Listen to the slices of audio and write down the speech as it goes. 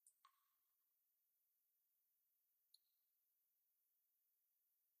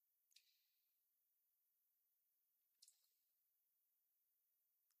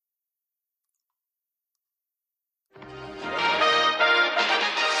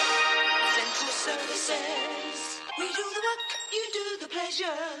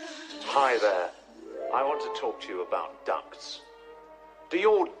Hi there. I want to talk to you about ducts. Do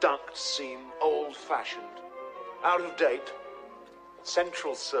your ducts seem old-fashioned, out of date?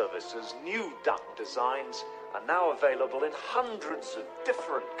 Central Services' new duct designs are now available in hundreds of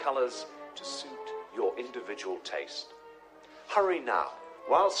different colors to suit your individual taste. Hurry now,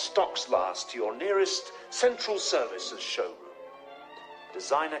 while stocks last, to your nearest Central Services showroom.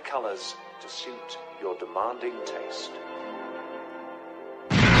 Designer colors to suit your demanding taste.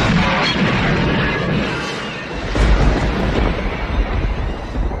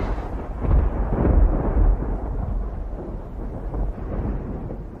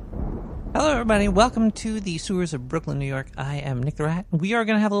 Hello, everybody. Welcome to the sewers of Brooklyn, New York. I am Nick the Rat. We are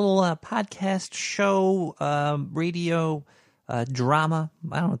going to have a little podcast show, radio, drama.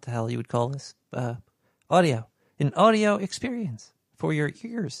 I don't know what the hell you would call this. Audio. An audio experience for your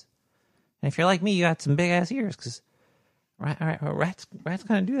ears. And if you're like me, you got some big-ass ears, because rats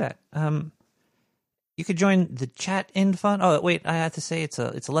kind of do that. You could join the chat in fun. Oh, wait, I have to say it's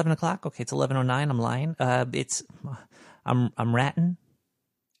 11 o'clock. Okay, it's 11:09. I'm lying. I'm ratting.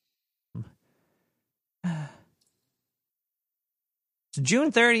 It's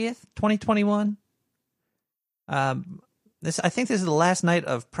June 30th, 2021. I think this is the last night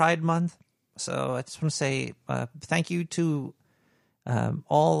of Pride Month, so I just want to say thank you to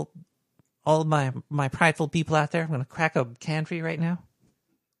all of my prideful people out there. I'm going to crack a can for you right now.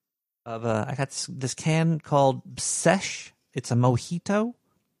 I got this can called Sesh. It's a mojito.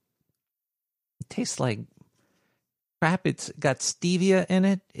 It tastes like crap. It's got stevia in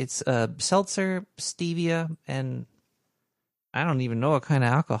it. It's seltzer, stevia, and I don't even know what kind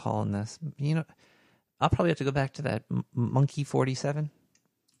of alcohol in this. You know, I'll probably have to go back to that Monkey 47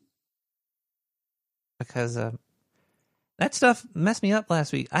 because that stuff messed me up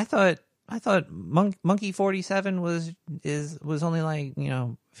last week. I thought Monkey 47 was only like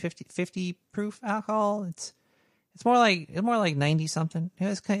 50 proof alcohol. It's more like 90 something. It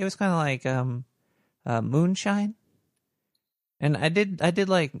was kind of like moonshine. And I did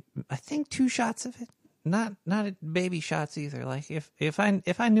like I think 2 shots of it, not baby shots either. Like if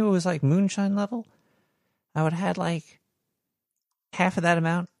I knew it was like moonshine level, I would have had like half of that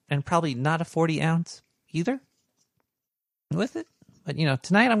amount and probably not a 40 ounce either with it. But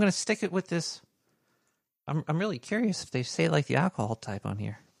tonight I'm gonna stick it with this. I'm really curious if they say like the alcohol type on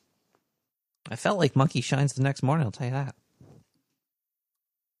here. I felt like monkey shines the next morning. I'll tell you that.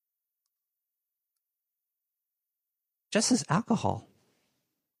 Just as alcohol.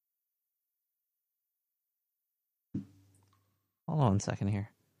 Hold on a second here.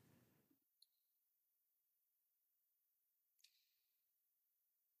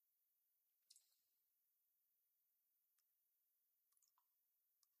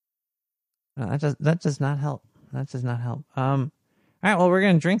 No, that does not help. That does not help. All right, well, we're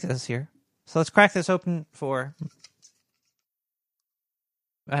going to drink this here. So let's crack this open for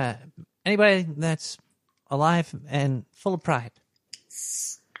anybody that's alive and full of pride.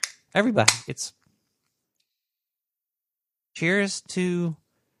 Everybody, it's cheers to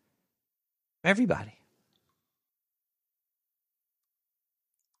everybody.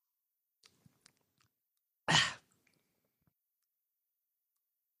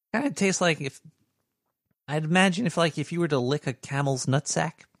 Kind of tastes like I'd imagine if you were to lick a camel's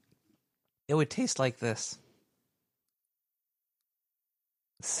nutsack, it would taste like this.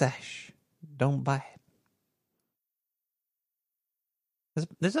 Sesh, don't buy it.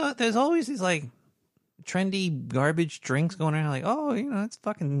 There's always these like trendy garbage drinks going around like, oh, it's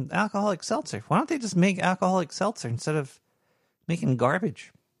fucking alcoholic seltzer. Why don't they just make alcoholic seltzer instead of making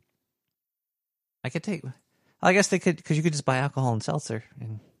garbage? I guess they could, because you could just buy alcohol and seltzer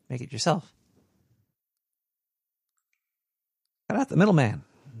and make it yourself. Cut out the middleman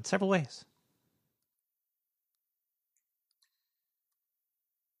in several ways.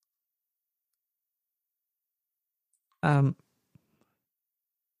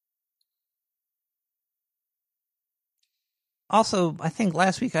 Also, I think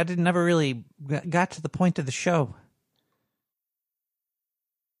last week I never really got to the point of the show.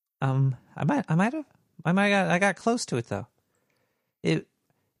 I got close to it though.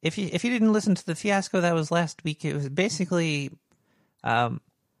 If you didn't listen to the fiasco that was last week, it was basically a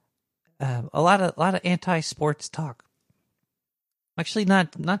lot of anti-sports talk. Actually,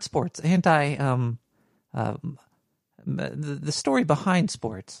 not sports. The story behind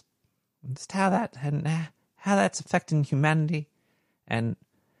sports, just how that's affecting humanity, and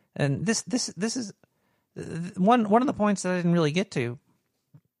this is one of the points that I didn't really get to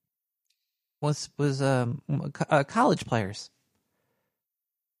was college players.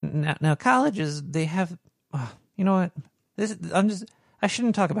 Now colleges, they have, you know what? I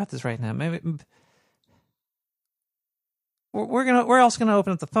shouldn't talk about this right now. Maybe we're also gonna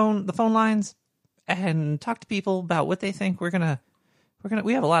open up the phone lines and talk to people about what they think. We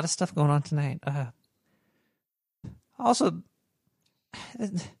have a lot of stuff going on tonight. Also,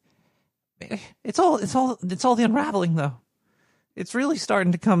 it's all the unraveling though. It's really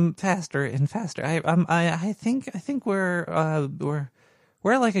starting to come faster and faster. I think we're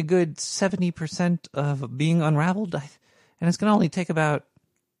like a good 70% of being unraveled, and it's gonna only take about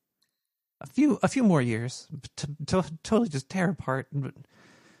a few more years to totally just tear apart. But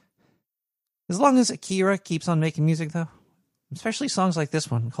as long as Akira keeps on making music, though, especially songs like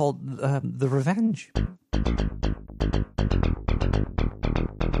this one called "The Revenge."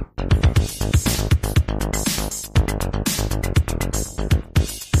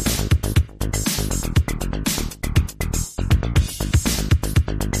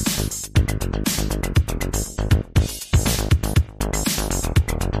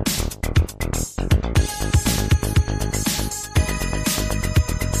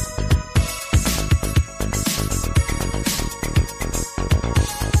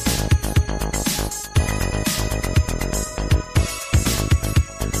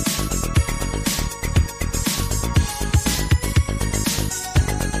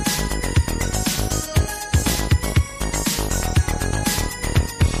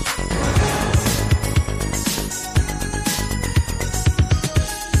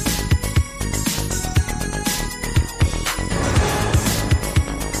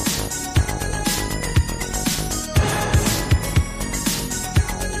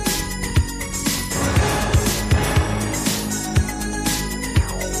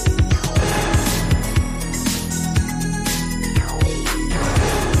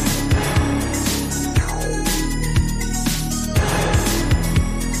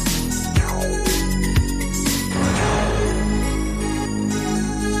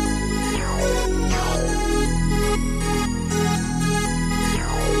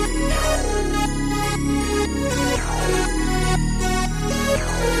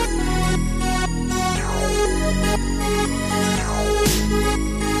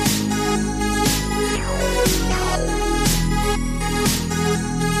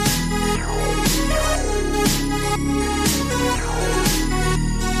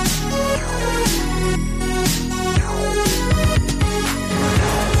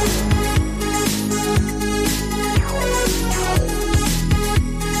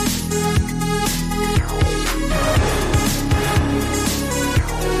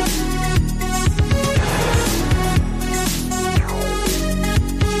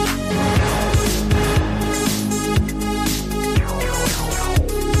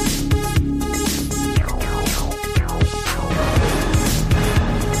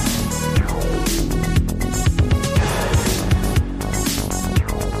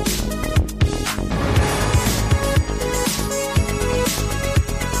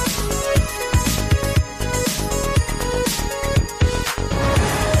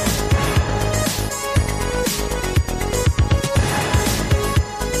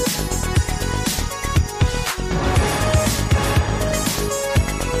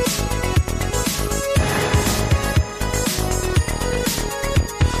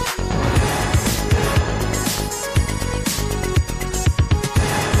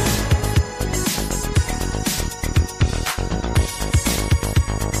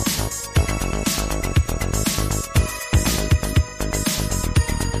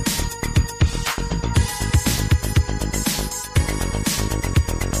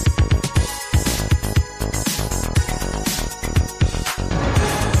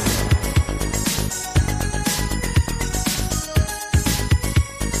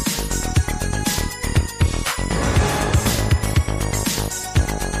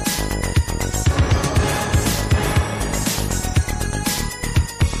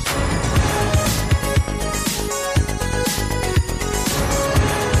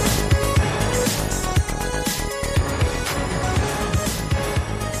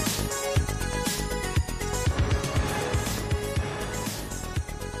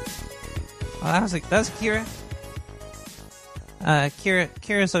 Well, that was Kira.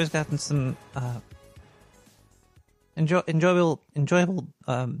 Kira's always gotten some enjoyable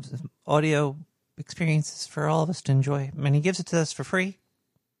audio experiences for all of us to enjoy, and he gives it to us for free.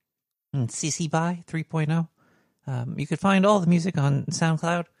 And CC BY 3.0. You could find all the music on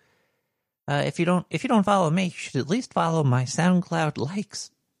SoundCloud. If you don't follow me, you should at least follow my SoundCloud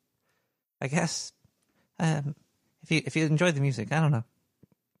likes. I guess. If you enjoy the music, I don't know.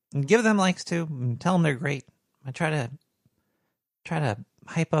 And give them likes too, and tell them they're great. I try to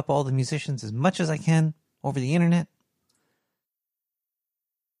hype up all the musicians as much as I can over the internet.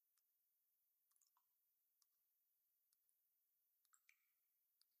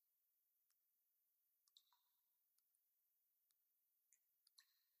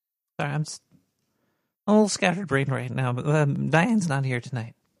 Sorry, I'm a little scattered brain right now, but Diane's not here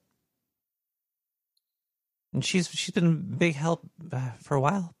tonight. And she's been a big help for a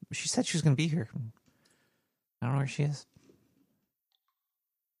while. She said she was going to be here. I don't know where she is.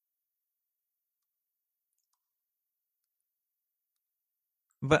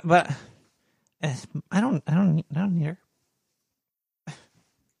 But I don't need her.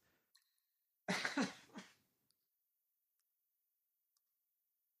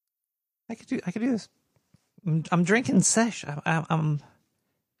 I could do this. I'm drinking sesh. I'm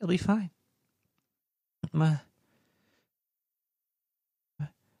it'll be fine.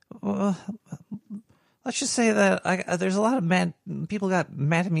 Well, let's just say that there's a lot of people got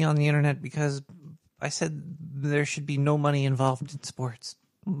mad at me on the internet because I said there should be no money involved in sports.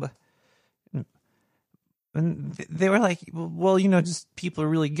 And they were like, well, just people are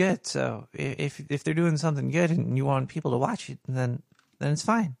really good. So if they're doing something good and you want people to watch it, then it's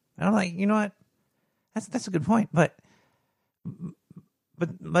fine. And I'm like, you know what? That's a good point. But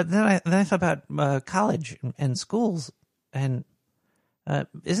then I thought about college and schools, and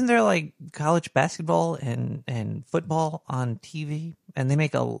isn't there like college basketball and football on TV, and they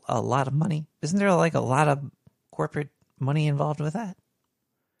make a lot of money? Isn't there like a lot of corporate money involved with that?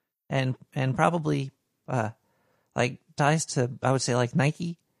 And probably like ties to, I would say, like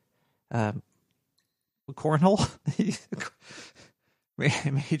Nike, cornhole,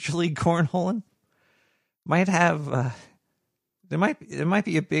 Major League Cornholing might have. There might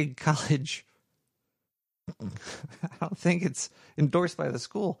be a big college. I don't think it's endorsed by the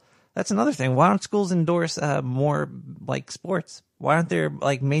school. That's another thing. Why don't schools endorse more like sports? Why aren't there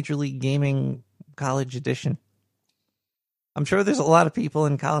like Major League Gaming College Edition? I'm sure there's a lot of people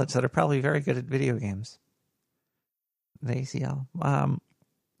in college that are probably very good at video games. The ACL.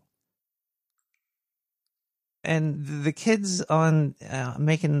 And the kids on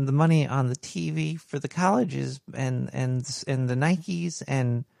making the money on the TV for the colleges and the Nikes,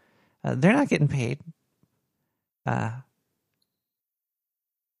 and they're not getting paid. And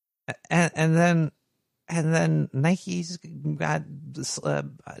then Nike's got.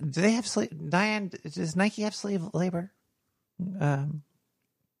 Do they have Diane? Does Nike have slave labor?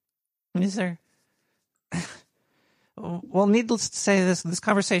 Is there? Well, needless to say, this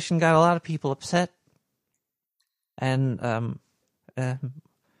conversation got a lot of people upset, and I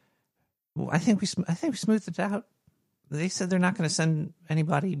think we smoothed it out. They said they're not going to send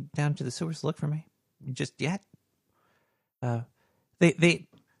anybody down to the sewers to look for me just yet. They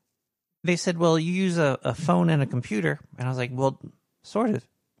said, well, you use a phone and a computer, and I was like, well, sort of.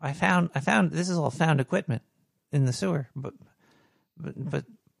 I found this is all found equipment in the sewer, but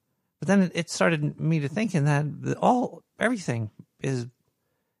then it started me to thinking that everything is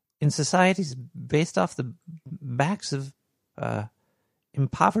in society is based off the backs of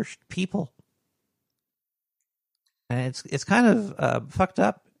impoverished people, and it's kind of fucked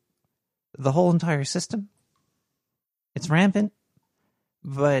up. The whole entire system. It's rampant,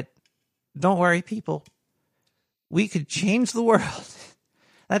 but don't worry, people. We could change the world.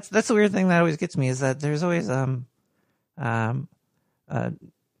 That's the weird thing that always gets me, is that there's always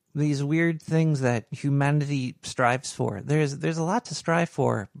these weird things that humanity strives for. There's a lot to strive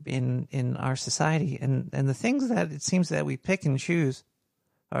for in our society, and the things that it seems that we pick and choose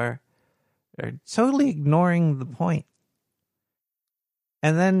are totally ignoring the point.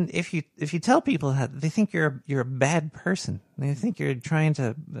 And then if you tell people that, they think you're a bad person. They think you're trying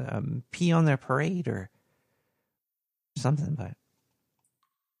to pee on their parade or something. But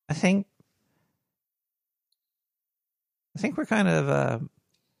I think we're kind of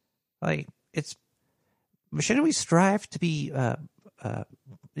like it's. Shouldn't we strive to be?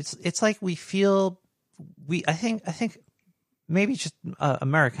 It's like we feel we. I think maybe just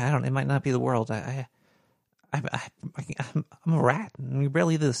America. I don't. It might not be the world. I'm a rat, and we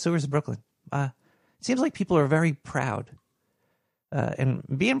barely leave the sewers of Brooklyn. It seems like people are very proud, and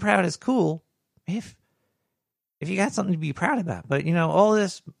being proud is cool if you got something to be proud about. But all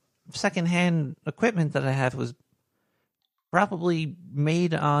this secondhand equipment that I have was probably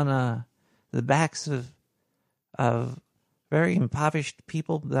made on the backs of very impoverished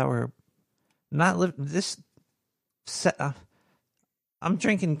people that were not living this. I'm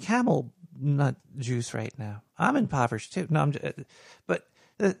drinking Camel nut juice right now. I'm impoverished too. No,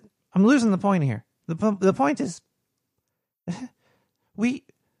 I'm losing the point here. The point is, we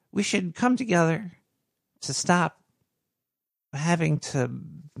should come together to stop having to,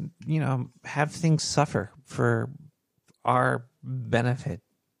 have things suffer for our benefit.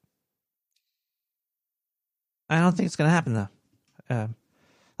 I don't think it's going to happen though.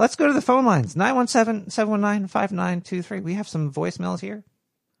 Let's go to the phone lines. 917-719-5923. We have some voicemails here.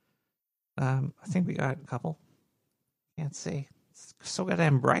 I think we got a couple. Can't see. It's so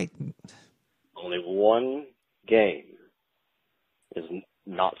goddamn bright. Only one game is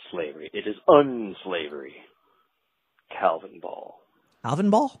not slavery. It is unslavery. Calvin Ball. Calvin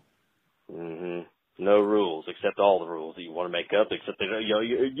Ball? Mm-hmm. No rules, except all the rules that you want to make up, except they don't,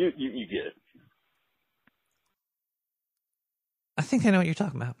 you get it. I think I know what you're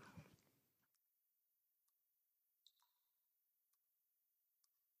talking about.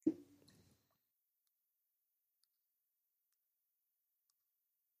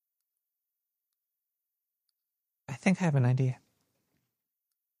 I think I have an idea.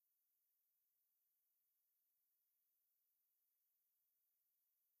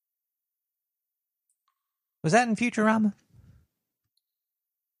 Was that in Futurama?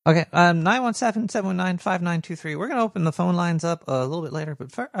 Okay, 917-719-5923. We're going to open the phone lines up a little bit later,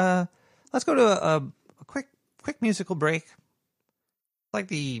 but let's go to a quick musical break. Like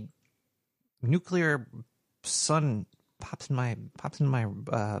the nuclear sun pops in my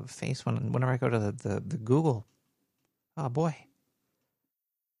face whenever I go to the Google. Oh boy.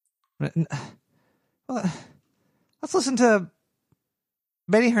 Well, let's listen to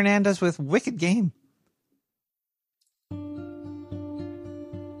Benny Hernandez with Wicked Game.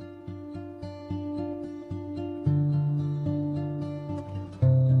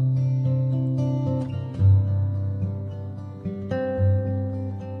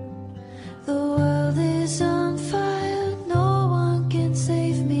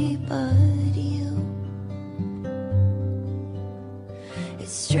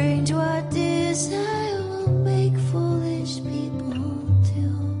 Strange what desire will make foolish people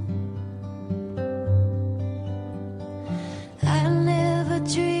do. I never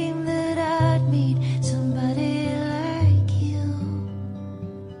dreamed that I'd meet somebody like you.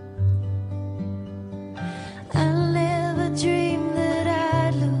 I never dreamed that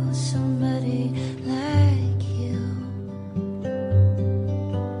I'd lose somebody like you.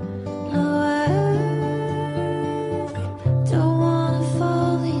 No, I don't wanna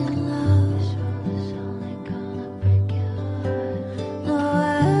fall in love. It's only gonna break your heart. No, I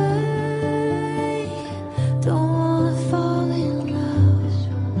don't wanna fall in love.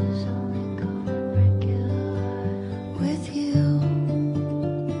 It's only gonna break your heart with you.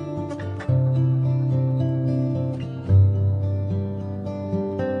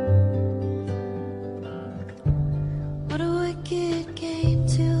 What a wicked game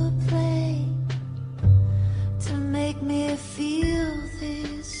to play to make me feel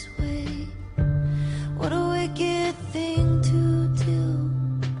this way. What a wicked thing to do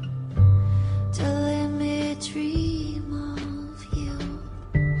to let me dream of you.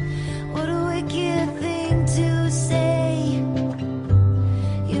 What a wicked thing to say.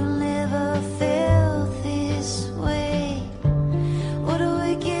 You never felt this way. What a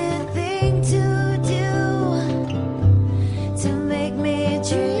wicked thing to do to make me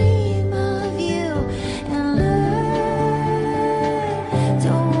dream of you. And I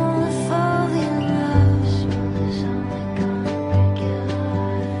don't wanna fall in love. It's only gonna break your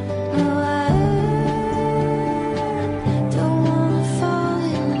heart. No, I don't wanna fall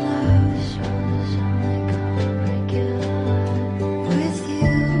in love. It's only gonna break your heart with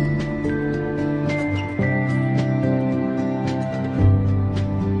you.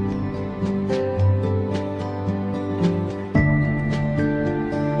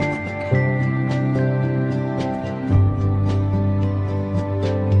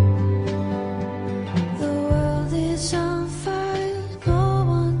 The world is on fire, no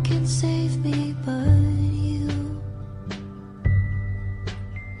one can save me but you.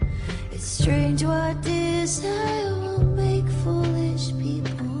 It's strange what desire will make foolish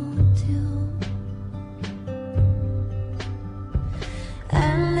people do.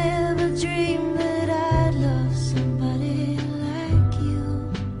 I never dreamed that I'd love somebody like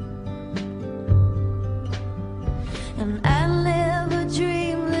you. And I never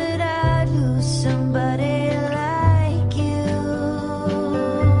dreamed that I'd lose somebody like you.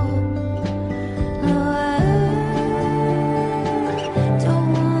 No, I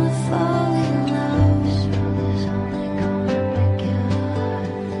don't wanna fall in love. It's only gonna break your heart.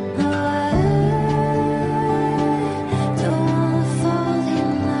 No, I don't wanna fall in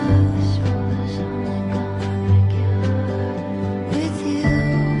love. It's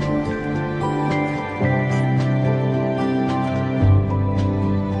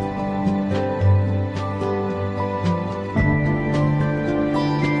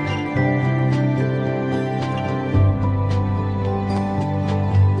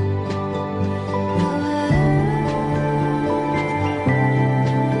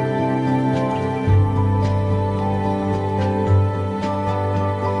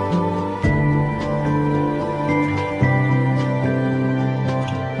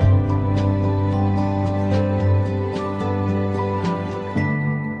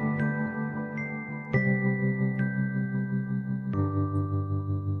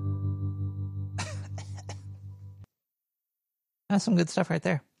That's some good stuff right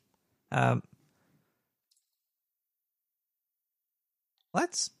there.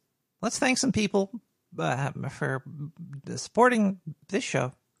 Let's thank some people for supporting this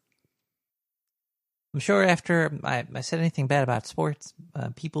show. I'm sure after I said anything bad about sports,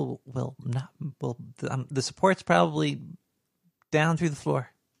 people will not. The support's probably down through the floor.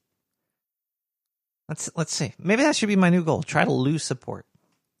 Let's see. Maybe that should be my new goal. Try to lose support.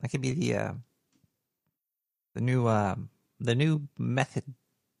 That could be the new method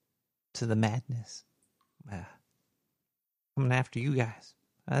to the madness. Coming after you guys.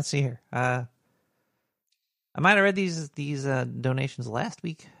 Let's see here. I might have read these donations last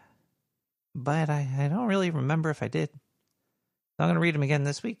week, but I don't really remember if I did. So I'm going to read them again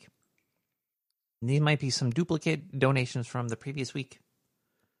this week. These might be some duplicate donations from the previous week.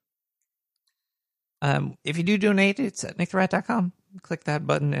 If you do donate, it's at nicktherat.com. Click that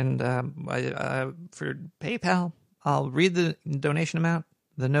button, and for PayPal, I'll read the donation amount,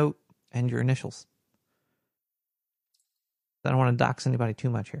 the note, and your initials. I don't want to dox anybody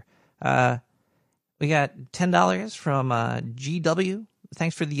too much here. We got $10 from GW.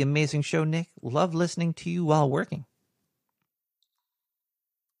 Thanks for the amazing show, Nick. Love listening to you while working.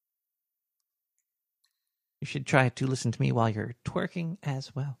 You should try to listen to me while you're twerking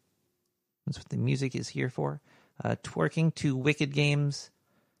as well. That's what the music is here for. Twerking to Wicked Games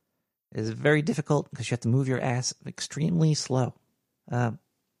is very difficult because you have to move your ass extremely slow.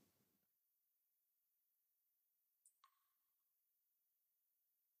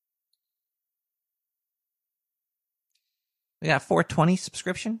 We got 420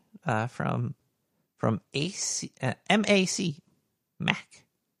 subscription from Mac.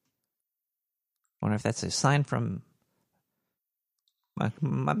 Wonder if that's a sign from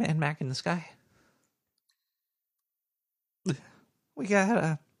my man Mac in the sky. We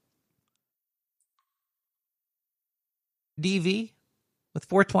got DV with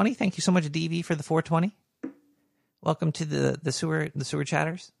 420. Thank you so much, DV, for the 420. Welcome to the sewer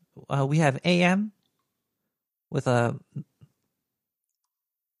chatters. We have AM with $1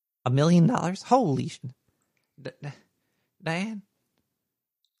 million. Holy shit. Diane,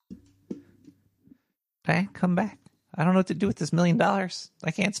 come back. I don't know what to do with this $1 million.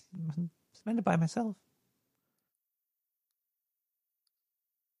 I can't spend it by myself.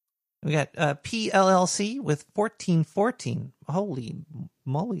 We got PLLC with 1414. Holy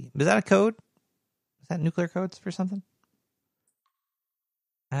moly. Is that a code? Is that nuclear codes for something?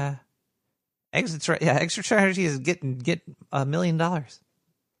 Exit strategy is get $1 million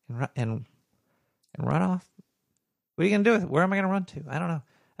and run off. What are you going to do with it? Where am I going to run to? I don't know.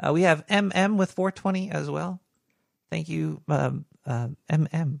 We have MM with 420 as well. Thank you,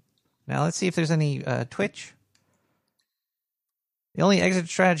 MM. Now let's see if there's any Twitch. The only exit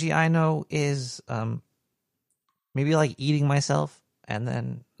strategy I know is maybe like eating myself and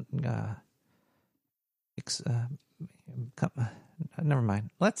then never mind.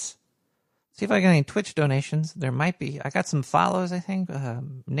 Let's see if I got any Twitch donations. There might be. I got some follows, I think.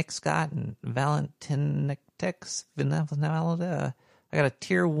 Nick Scott and Valentinitex Vinalda. I got a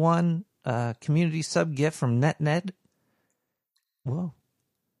tier 1 community sub gift from NetNed. Whoa.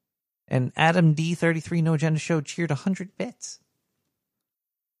 And Adam D33 No Agenda Show cheered 100 bits.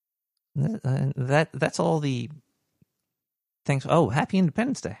 That's all the things. Oh, happy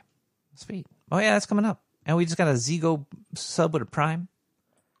Independence Day. Sweet. Oh, yeah, that's coming up. And we just got a Zigo sub with a Prime.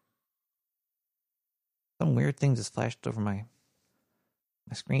 Some weird thing just flashed over my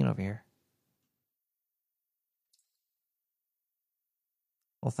screen over here.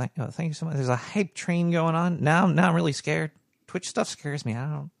 Well, thank you so much. There's a hype train going on. Now I'm really scared. Twitch stuff scares me.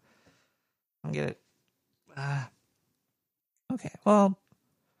 I don't get it. Okay, well,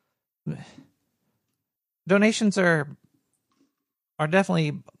 donations are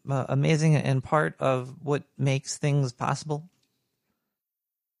definitely amazing and part of what makes things possible.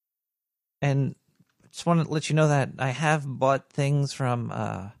 And just want to let you know that I have bought things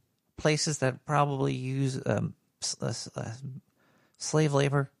from places that probably use slave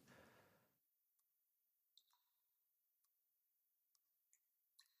labor.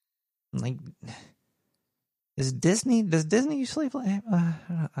 Like, does Disney use slave labor?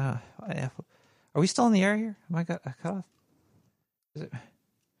 Are we still in the air here? Am I cut off?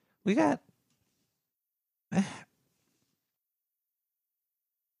 We got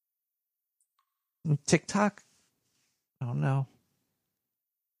TikTok. Oh no.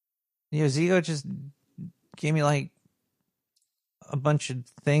 Yeah, Zigo just gave me like a bunch of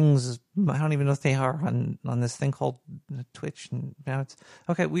things. I don't even know if they are on this thing called Twitch. And now it's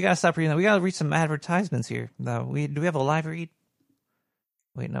okay. We gotta stop reading that. We gotta read some advertisements here. Do we have a live read?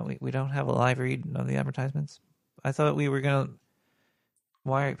 Wait, no, we don't have a live read of the advertisements. I thought we were gonna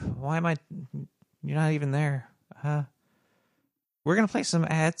Why am I... You're not even there. We're going to play some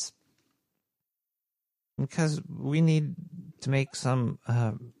ads because we need to make some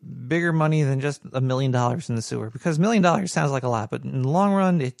bigger money than just $1 million in the sewer. Because $1 million sounds like a lot, but in the long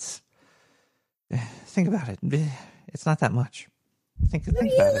run, it's... Think about it. It's not that much. Think Are about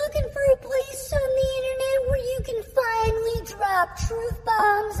you it. looking for a place on the internet where you can finally drop truth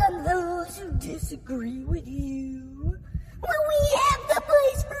bombs on those who disagree with you? Well, we have the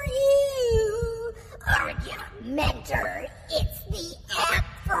place for you! Argumenter. It's the app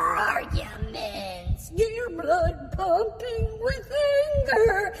for arguments. Get your blood pumping with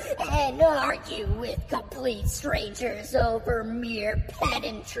anger and argue with complete strangers over mere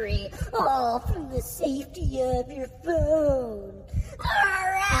pedantry, all from the safety of your phone.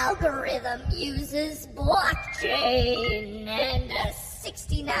 Our algorithm uses blockchain and a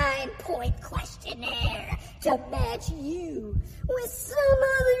 69-point questionnaire to match you with some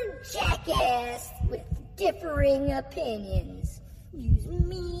other jackass with differing opinions. Use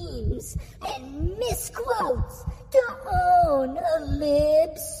memes and misquotes to own a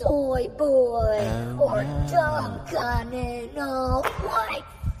lib soy boy or dunk on an all-white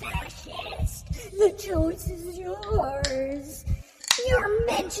fascist. The choice is yours. Your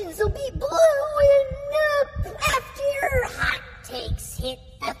mentions will be blowing up after your hot takes hit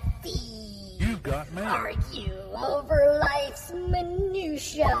the feed. You got me. Argue over life's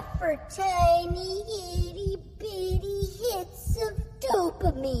minutia for tiny itty-bitty hits of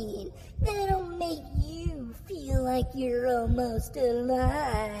dopamine that'll make you feel like you're almost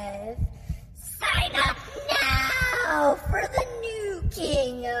alive. Sign up now for the new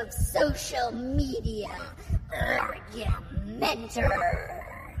king of social media, Argumenter.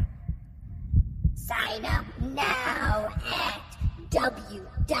 Sign up now at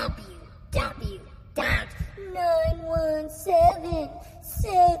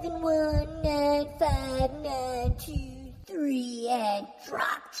www.917-7195923 and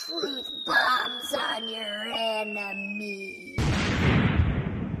drop truth bombs on your enemy.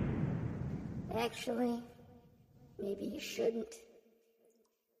 Actually, maybe you shouldn't.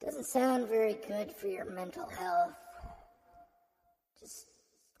 Doesn't sound very good for your mental health. Just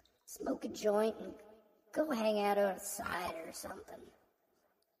smoke a joint and go hang out outside or something.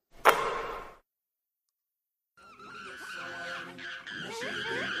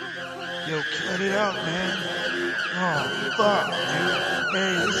 Yo, cut it out, man. Oh, fuck, dude.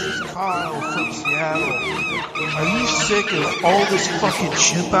 Hey, this is Kyle from Seattle. Are you sick of all this fucking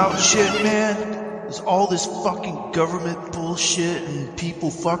chimp out shit, man? There's all this fucking government bullshit and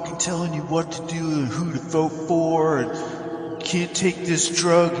people fucking telling you what to do and who to vote for and you can't take this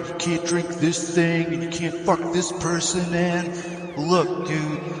drug, you can't drink this thing, and you can't fuck this person, man. Look,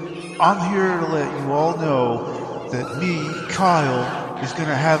 dude, I'm here to let you all know that me, Kyle, is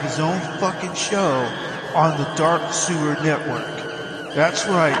gonna have his own fucking show on the Dark Sewer Network. That's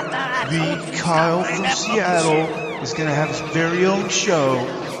right, me, Kyle from Seattle, is gonna have his very own show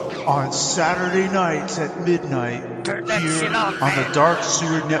on Saturday nights at midnight here on the Dark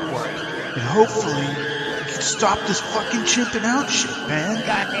Sewer Network. And hopefully we can stop this fucking chimping out shit, man.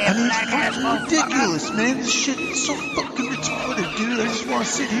 I mean, it's fucking ridiculous, man. This shit is so fucking retarded, dude. I just want to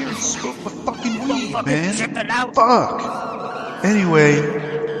sit here and smoke my fucking weed, man. Fuck. Anyway,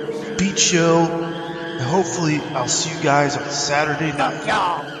 beat show. And hopefully I'll see you guys on Saturday night.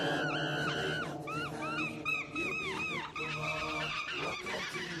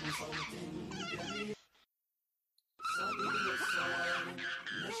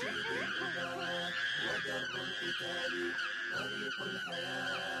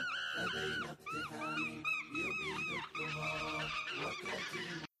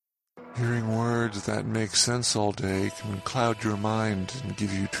 Hearing words that make sense all day can cloud your mind and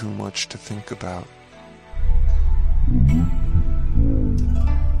give you too much to think about.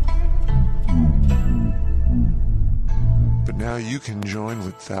 But now you can join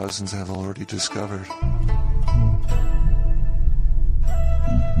what thousands have already discovered.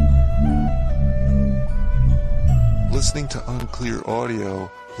 Listening to unclear audio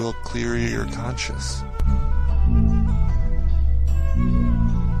will clear your conscience.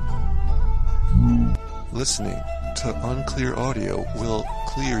 Listening to unclear audio will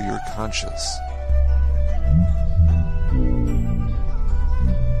clear your conscience.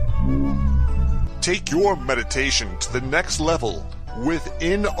 Take your meditation to the next level with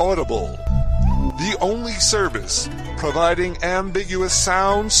Inaudible, the only service providing ambiguous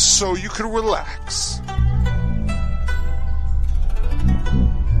sounds so you can relax.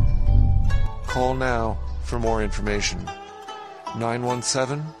 Call now for more information.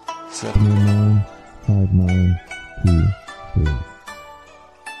 917-719-5923.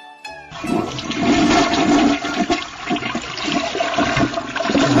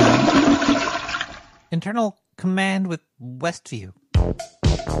 Internal Command with Westview.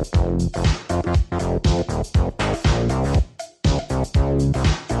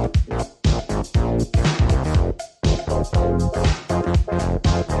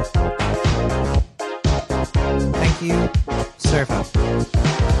 Thank you, Servo.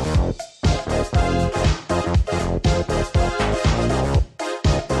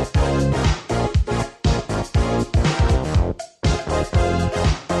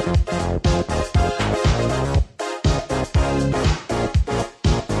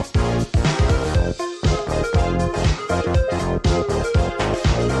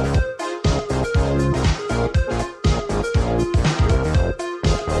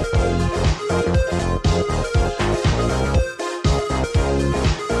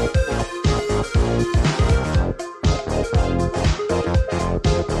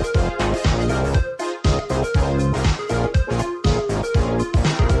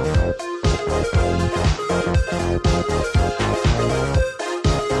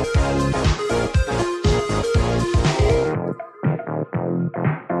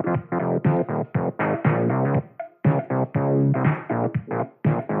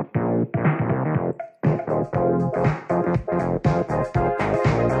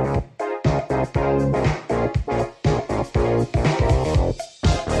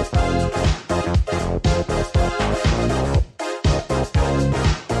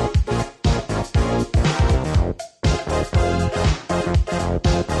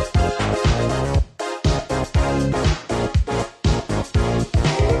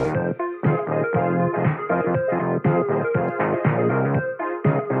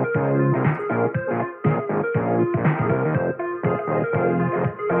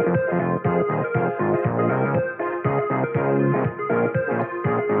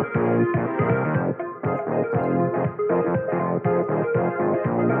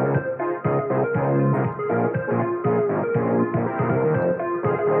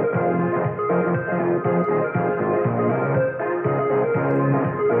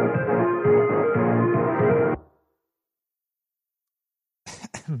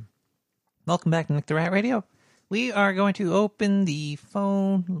 Welcome back to Nick the Rat Radio. We are going to open the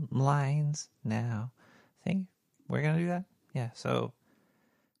phone lines now. I think we're going to do that? Yeah, so,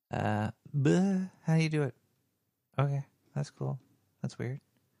 how do you do it? Okay, that's cool. That's weird.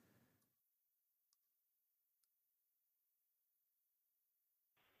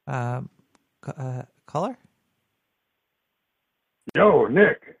 Caller? Yo,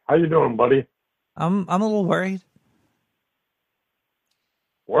 Nick, how you doing, buddy? I'm a little worried.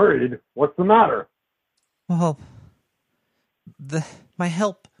 Worried? What's the matter? Well, my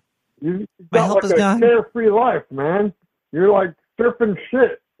help. You My got help like is a gone. carefree life, man. You're like surfing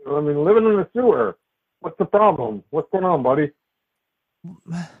shit. I mean, living in the sewer. What's the problem? What's going on, buddy?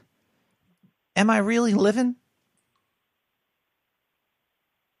 Am I really living?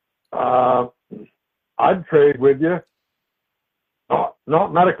 I'd trade with you.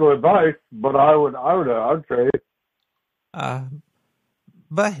 Not medical advice, but I'd trade.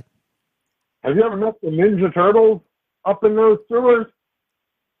 But Have you ever met the Ninja Turtles up in those sewers?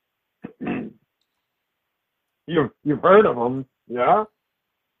 You've heard of them, yeah?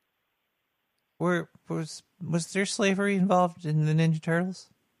 was there slavery involved in the Ninja Turtles?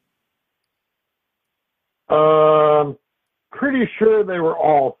 Pretty sure they were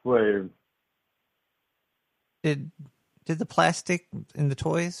all slaves. Did the plastic in the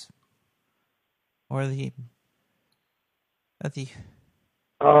toys or the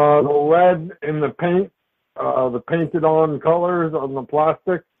lead in the paint, the painted on colors on the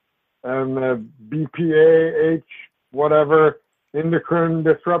plastic, and the BPA-H whatever endocrine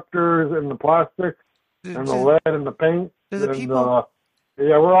disruptors in the plastic, and the lead in the paint.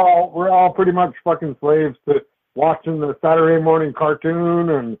 Yeah, we're all pretty much fucking slaves to watching the Saturday morning cartoon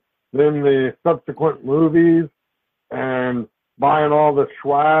and then the subsequent movies and buying all the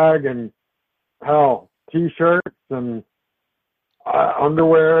swag and hell, t-shirts and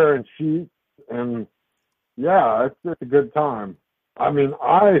underwear and sheets, and yeah, it's just a good time. I mean,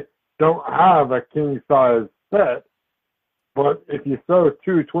 I don't have a king size set, but if you sew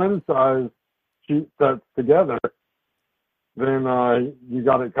two twin size sheet sets together, then you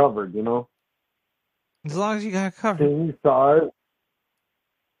got it covered, you know? As long as you got it covered. King size.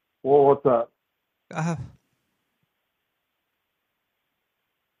 Well, what's that?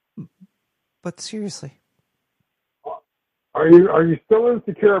 But seriously. Are you still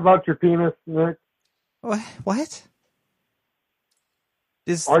insecure about your penis, Nick? What?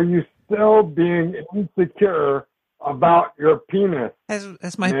 Are you still being insecure about your penis?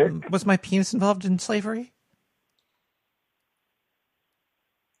 Was my penis involved in slavery?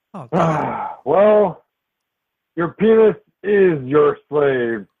 Oh, God. Well, Your penis is your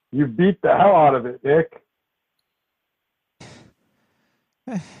slave. You beat the hell out of it, Nick.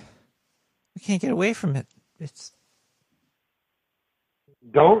 We can't get away from it. It's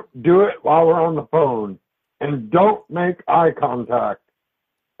Don't do it while we're on the phone. And don't make eye contact.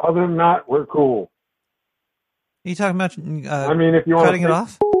 Other than that, we're cool. Are you talking about I mean, if you want cutting it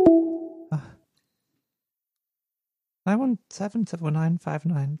off?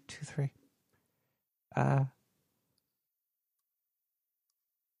 917-719-5923.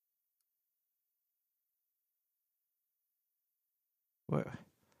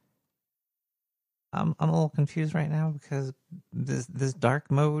 I'm a little confused right now because this dark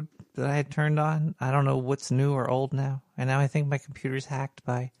mode that I had turned on, I don't know what's new or old now. And now I think my computer's hacked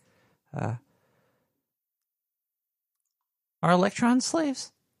by are Electron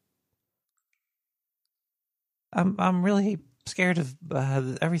slaves? I'm really scared of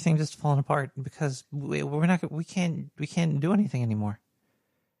everything just falling apart because we can't do anything anymore.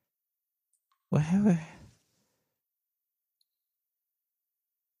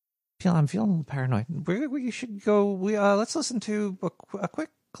 I'm feeling a little paranoid. We should go. Let's listen to a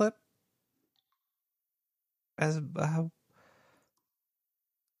quick clip as a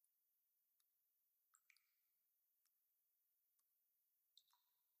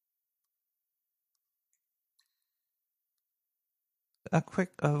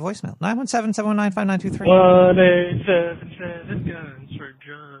quick voicemail. 917-719-5923. 1877 guns for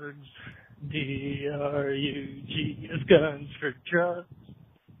drugs. DRUGS guns for drugs.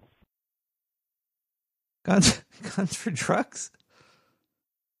 Guns for drugs?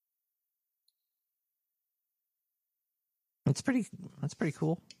 That's pretty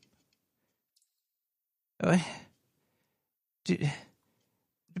cool. Do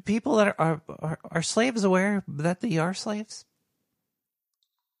people that are slaves aware that they are slaves?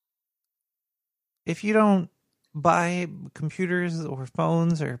 If you don't buy computers or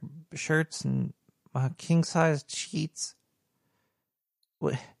phones or shirts and king-sized sheets,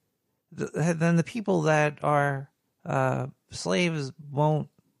 then the people that are slaves won't.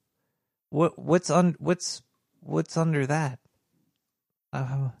 What's under that?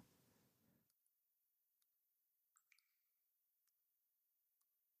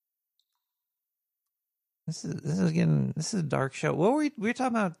 This is a dark show. What were we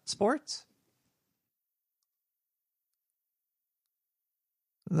talking about? Sports?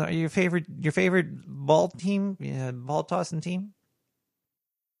 Your favorite ball team? Yeah, ball tossing team?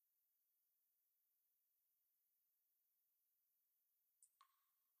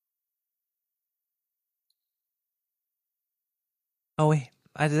 Oh wait,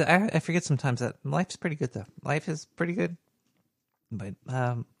 I forget sometimes that life's pretty good though. Life is pretty good, but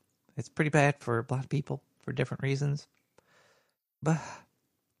it's pretty bad for a lot of people for different reasons. But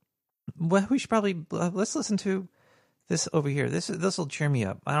well, we should probably let's listen to this over here. This will cheer me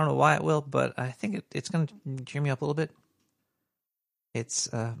up. I don't know why it will, but I think it's going to cheer me up a little bit. It's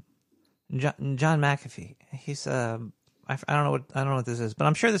John McAfee. He's I don't know what this is, but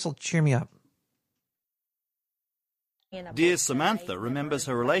I'm sure this will cheer me up. Dear Samantha remembers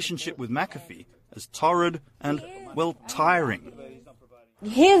her relationship with McAfee as torrid and, well, tiring.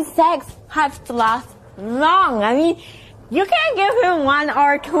 His sex has to last long. I mean, you can't give him 1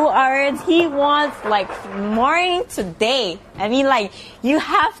 or 2 hours. He wants, like, morning to day. I mean, like, you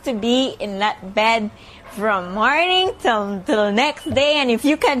have to be in that bed from morning till the next day. And if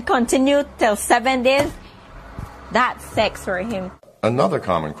you can continue till 7 days, that's sex for him. Another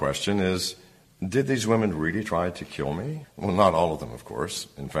common question is, did these women really try to kill me? Well, not all of them, of course.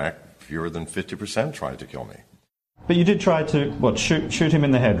 In fact, fewer than 50% tried to kill me. But you did try to, shoot him in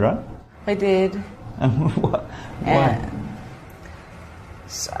the head, right? I did. Why?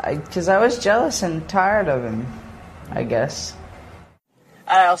 Because I was jealous and tired of him, I guess.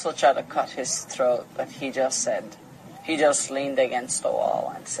 I also tried to cut his throat, but he just leaned against the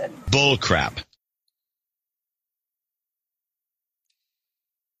wall and said, "Bull crap."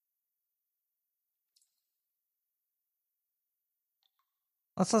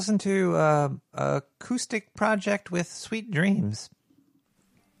 Let's listen to Acoustic Project with Sweet Dreams.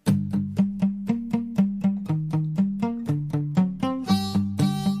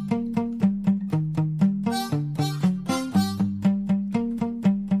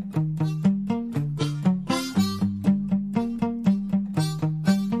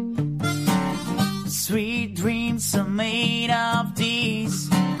 Sweet dreams are made of these.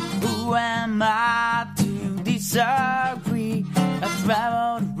 Who am I to disagree? I've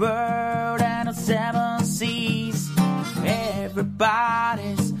traveled the world and the 7 seas.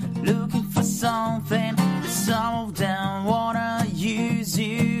 Everybody's looking for something. Some of them wanna use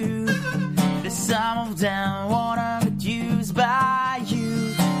you. Some of them wanna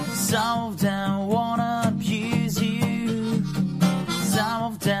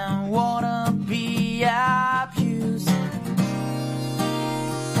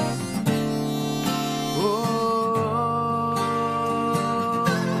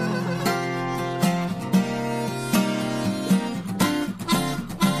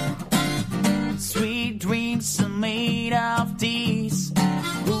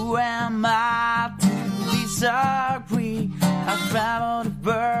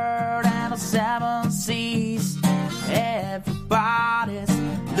world and the seven seas. Everybody's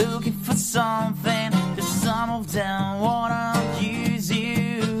looking for something. Some of them wanna use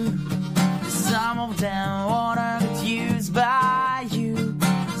you. Some of them wanna get used by you.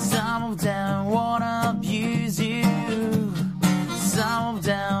 Some of them wanna abuse you. Some of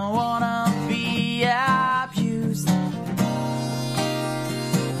them wanna be abused.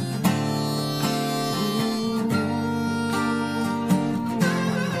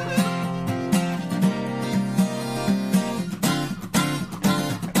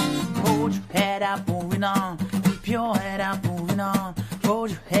 Hold your head up, moving on. Keep your head up, moving on.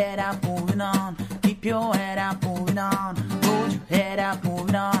 Hold your head up, moving on. Keep your head up, moving on. Hold your head up,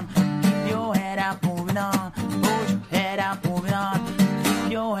 moving on. Keep your head up, moving on. Hold your head up, moving on.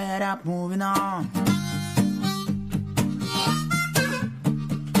 Keep your head up, moving on.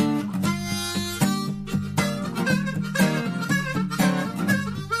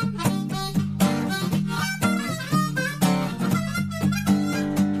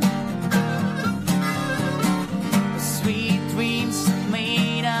 Sweet dreams are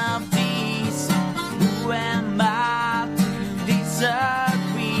made of these. Who am I to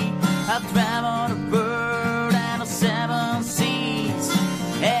disagree? I've traveled the world and the seven seas.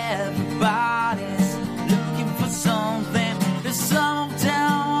 Everybody's looking for something. There's some of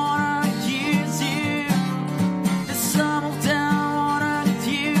them wanna use you. There's some of them wanna get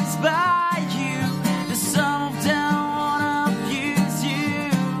used by you. There's some of them wanna abuse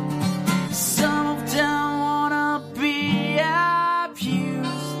you. Some of them wanna be abused.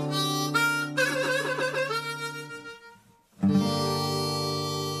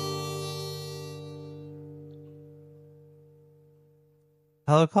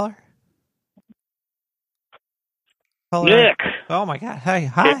 Hello, caller. Nick. Oh my God. Hey,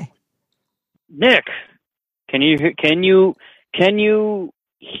 hi. Nick, can you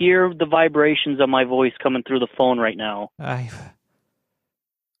hear the vibrations of my voice coming through the phone right now?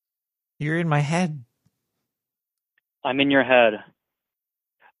 You're in my head. I'm in your head.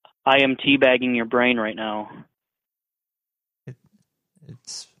 I am teabagging your brain right now.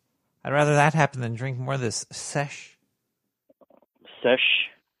 I'd rather that happen than drink more of this sesh. Sesh.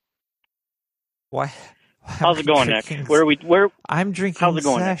 Why? How's it going, Nick? Where? I'm drinking How's it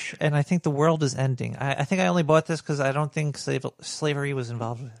going, sesh, and I think the world is ending. I think I only bought this because I don't think slavery was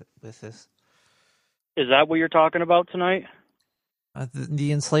involved with this. Is that what you're talking about tonight?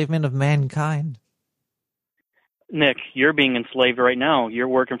 The enslavement of mankind. Nick, you're being enslaved right now. You're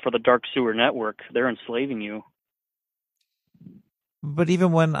working for the Dark Sewer Network. They're enslaving you. But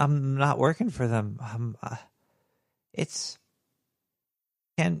even when I'm not working for them, it's...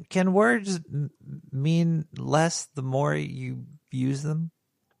 Can words mean less the more you use them?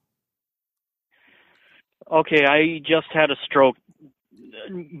 Okay, I just had a stroke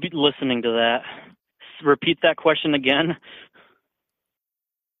listening to that. Repeat that question again.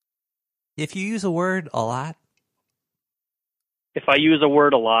 If you use a word a lot... If I use a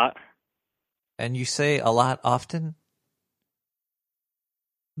word a lot... And you say a lot often...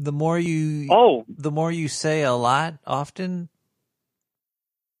 The more you say a lot often...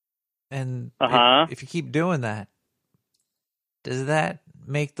 And if you keep doing that, does that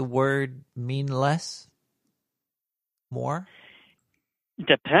make the word mean less? More?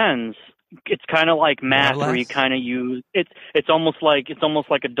 Depends. It's kind of like math where you kind of use it's almost like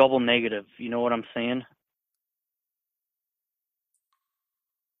a double negative. You know what I'm saying?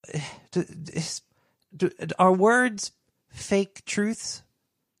 Are words fake truths?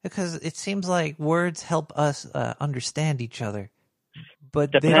 Because it seems like words help us understand each other.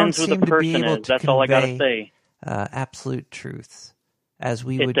 But depends they don't who seem the to person be able is. to That's all I gotta convey say. Absolute truths, as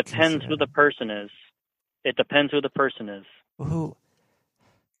we It would. depends who the person is. It depends who the person is. Who?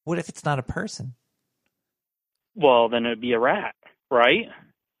 What if it's not a person? Well, then it'd be a rat, right?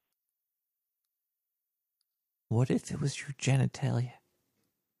 What if it was your genitalia?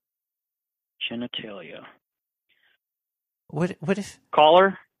 Genitalia. What if...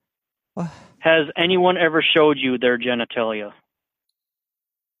 Caller? What? Has anyone ever showed you their genitalia?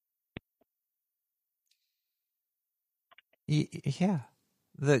 Yeah.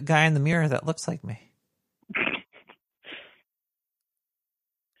 The guy in the mirror that looks like me.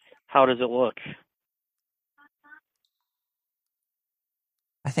 How does it look?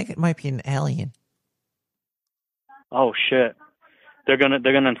 I think it might be an alien. Oh shit. They're gonna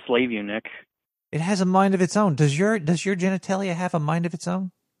enslave you, Nick. It has a mind of its own. Does your genitalia have a mind of its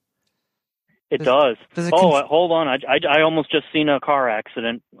own? It does. Does it hold on. I almost just seen a car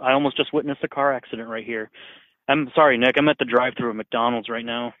accident. I almost just witnessed a car accident right here. I'm sorry, Nick. I'm at the drive-thru at McDonald's right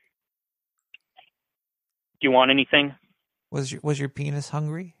now. Do you want anything? Was your penis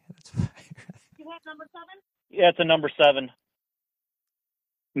hungry? You have number 7? Yeah, it's a number 7.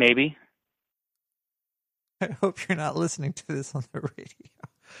 Maybe. I hope you're not listening to this on the radio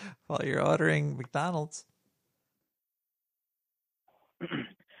while you're ordering McDonald's.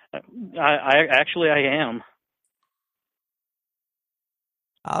 I am.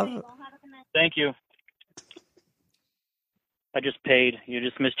 Thank you. I just paid. You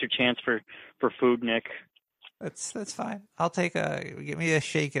just missed your chance for food, Nick. That's fine. I'll take give me a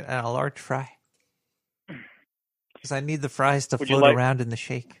shake and a large fry. Because I need the fries to float around in the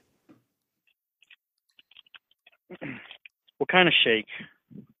shake. What kind of shake?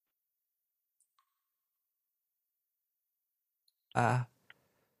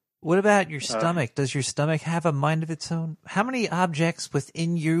 What about your stomach? Does your stomach have a mind of its own? How many objects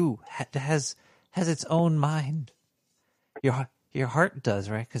within you has its own mind? Your heart does,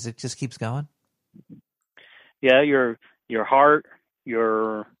 right? Because it just keeps going. Yeah, your heart,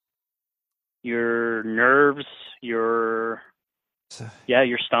 your nerves, your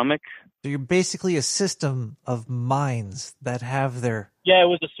stomach. So you're basically a system of minds that have their... Yeah, it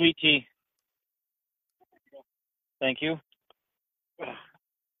was a sweet tea. Thank you.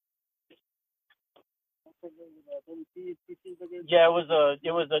 Yeah, it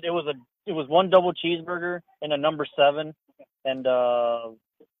was one double cheeseburger and a number 7 and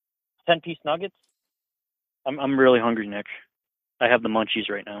 10-piece nuggets. I'm really hungry, Nick. I have the munchies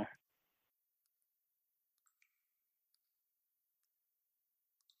right now.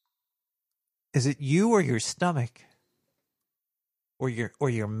 Is it you or your stomach? Or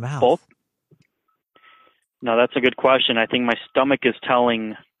your mouth? Both? No, that's a good question. I think my stomach is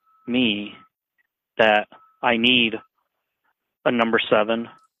telling me that I need a number 7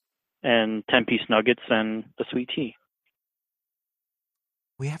 and 10-piece nuggets and the sweet tea.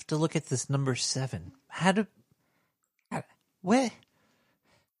 We have to look at this number 7. What?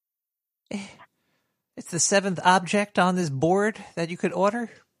 It's the 7th object on this board that you could order?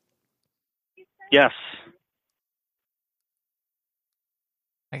 Yes.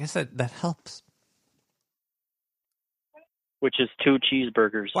 I guess that helps. Which is 2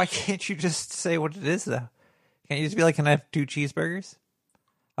 cheeseburgers. Why can't you just say what it is, though? Can't you just be like, can I have 2 cheeseburgers?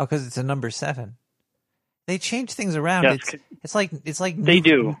 Oh, because it's a number 7. They change things around. Yes. It's like they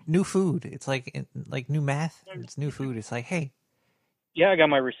do new food. It's like new math. It's new food. It's like, hey. Yeah, I got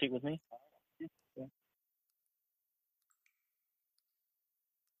my receipt with me.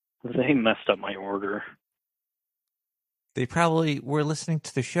 They messed up my order. They probably were listening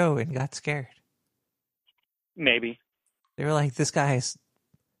to the show and got scared. Maybe. They were like, this guy's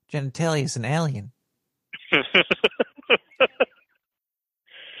genitalia is an alien.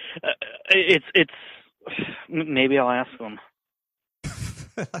 It's maybe I'll ask them.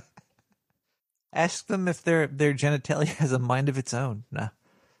 Ask them if their genitalia has a mind of its own. No,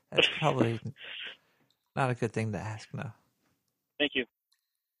 that's probably not a good thing to ask. No. Thank you.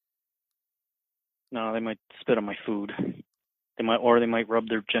 No, they might spit on my food. They might rub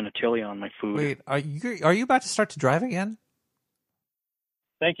their genitalia on my food. Wait, are you about to start to drive again?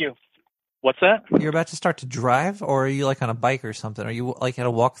 Thank you. What's that? You're about to start to drive, or are you like on a bike or something? Are you like at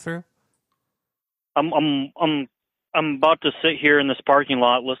a walkthrough? I'm about to sit here in this parking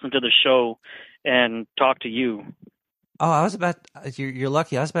lot, listen to the show, and talk to you. Oh, I was about. You're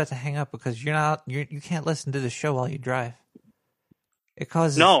lucky. I was about to hang up because you can't listen to the show while you drive. It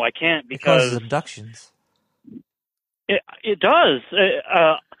causes. No, I can't because it causes abductions. It does.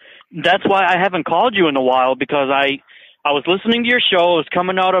 That's why I haven't called you in a while, because I was listening to your show. I was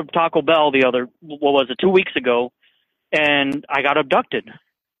coming out of Taco Bell 2 weeks ago, and I got abducted.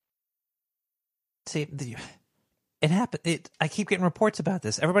 See, it happened. I keep getting reports about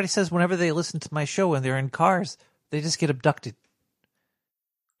this. Everybody says whenever they listen to my show and they're in cars, they just get abducted.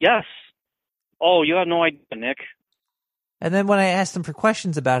 Yes. Oh, you have no idea, Nick. And then when I ask them for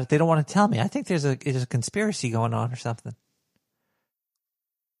questions about it, they don't want to tell me. I think there's a conspiracy going on or something.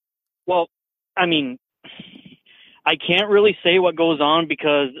 Well, I mean, I can't really say what goes on,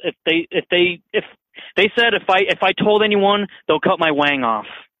 because if they said if I told anyone, they'll cut my wang off.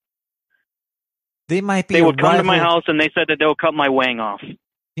 They might be. They would come to my house and they said that they'll cut my wang off.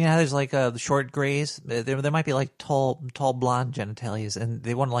 You know, there's like the short grays. There might be like tall blonde genitalias, and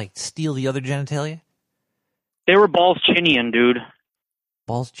they want to like steal the other genitalia. They were balls chinian, dude.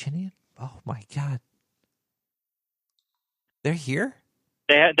 Balls chinian? Oh my god! They're here.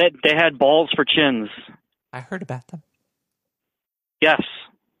 They had balls for chins. I heard about them. Yes.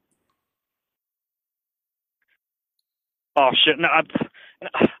 Oh shit! No,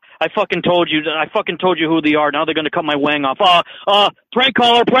 I fucking told you. I fucking told you who they are. Now they're gonna cut my wang off. Prank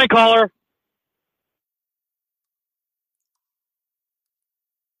caller!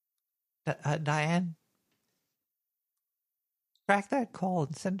 Diane, crack that call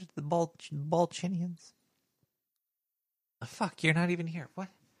and send it to the Balchinians. Oh, fuck, you're not even here. What?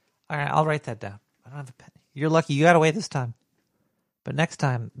 All right, I'll write that down. I don't have a pen. You're lucky. You got away this time. But next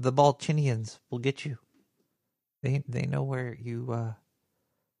time, the Balchinians will get you. They know where you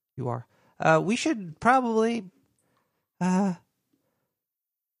are. We should probably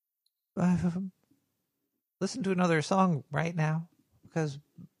listen to another song right now because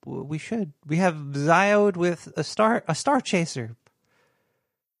we should. We have Zyode with a Star Chaser.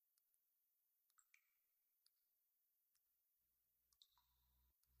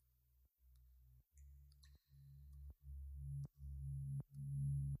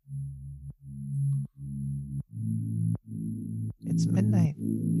 It's midnight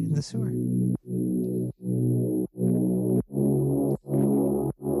in the sewer.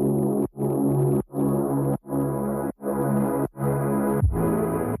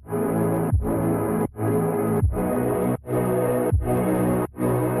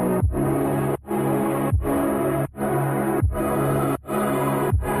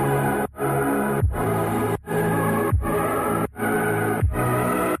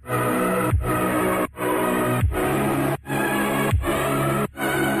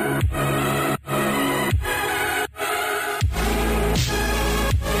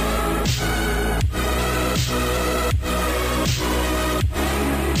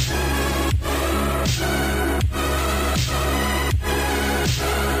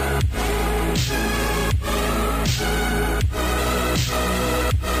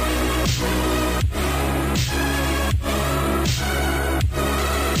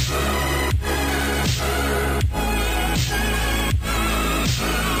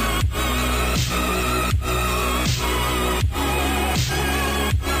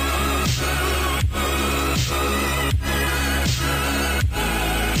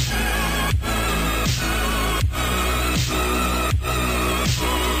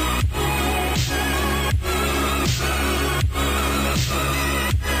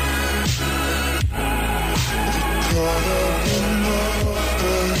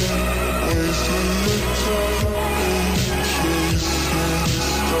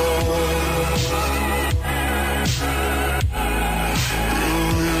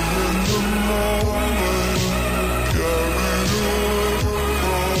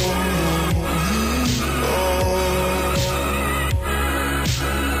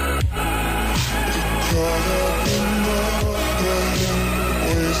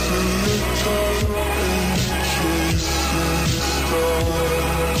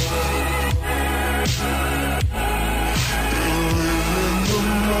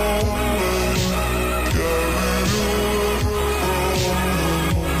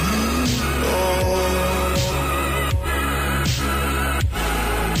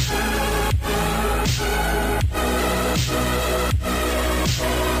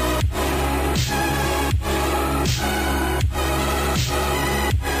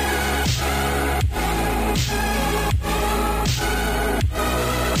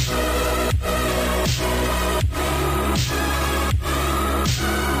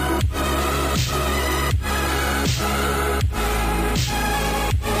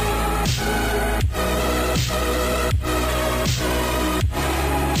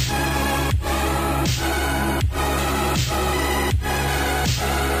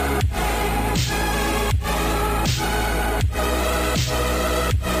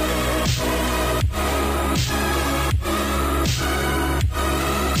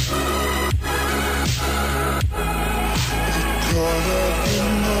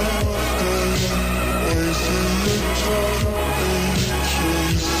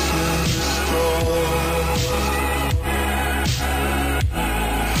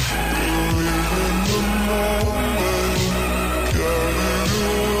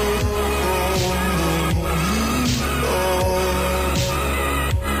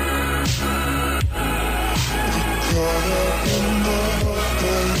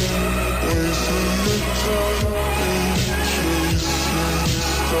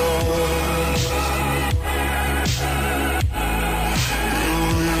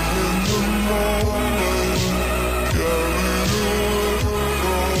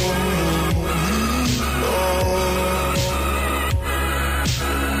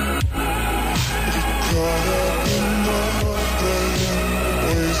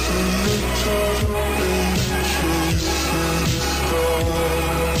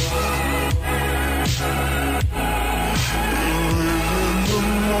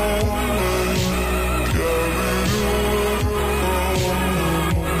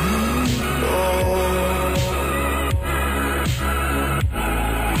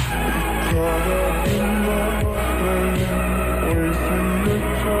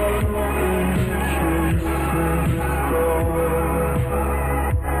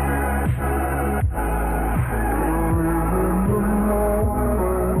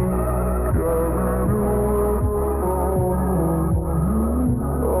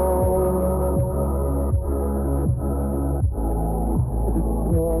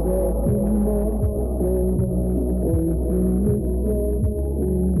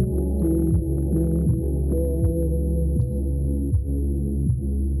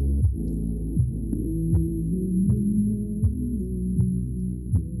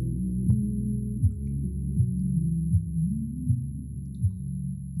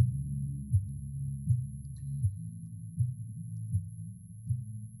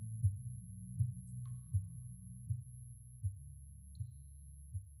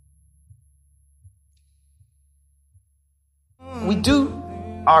 we do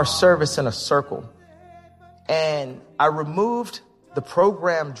our service in a circle. And I removed the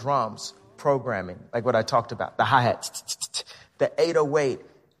program drums programming, like what I talked about, the hi-hat, the 808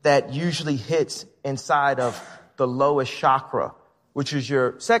 that usually hits inside of the lowest chakra, which is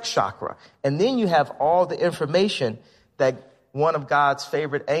your sex chakra. And then you have all the information that one of God's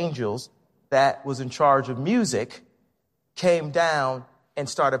favorite angels that was in charge of music came down and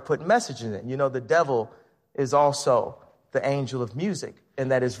started putting messages in. You know, the devil is also the angel of music,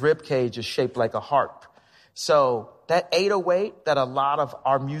 and that his rib cage is shaped like a harp. So that 808 that a lot of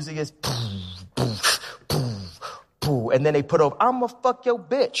our music is, and then they put over, I'ma fuck your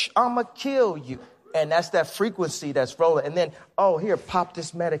bitch, I'ma kill you. And that's that frequency that's rolling. And then, oh, here, pop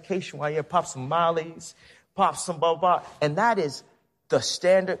this medication while you pop some Molly's, pop some blah, blah. And that is the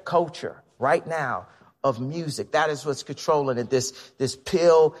standard culture right now of music. That is what's controlling it. This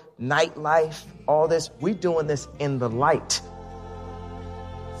pill, nightlife, all this. We're doing this in the light.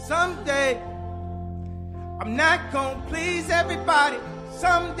 Someday, I'm not gonna please everybody.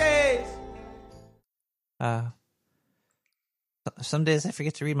 Some days. Some days I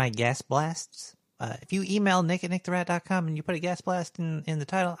forget to read my gas blasts. If you email nick@nicktherat.com and you put a gas blast in the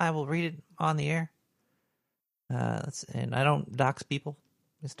title, I will read it on the air. And I don't dox people.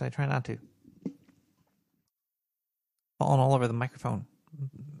 Just I try not to. Falling all over the microphone.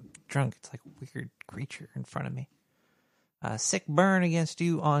 Drunk. It's like a weird creature in front of me. Sick burn against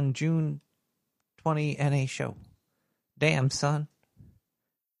you on June 20 NA show. Damn, son.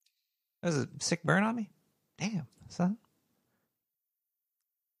 There's a sick burn on me? Damn, son.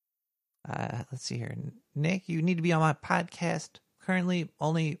 Let's see here. Nick, you need to be on my podcast. Currently,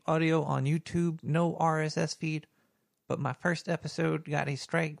 only audio on YouTube, no RSS feed. But my first episode got a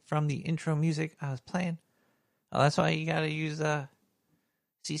strike from the intro music I was playing. That's why you gotta use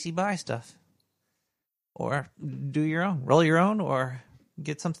CC BY stuff. Or do your own. Roll your own or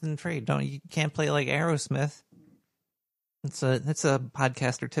get something free. You can't play like Aerosmith. It's a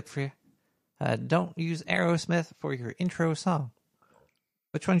podcaster tip for you. Don't use Aerosmith for your intro song.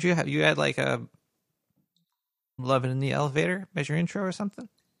 Which ones you have? You had like a Love It in the Elevator as your intro or something?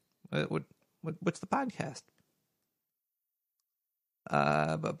 What's the podcast?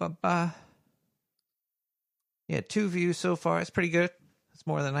 Yeah, 2 views so far. It's pretty good. It's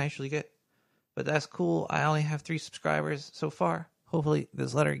more than I usually get. But that's cool. I only have 3 subscribers so far. Hopefully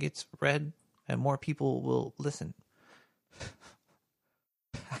this letter gets read and more people will listen.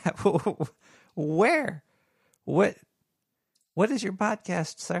 Where? What is your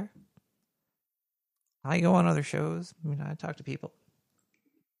podcast, sir? I go on other shows. I talk to people.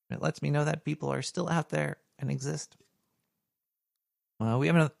 It lets me know that people are still out there and exist. We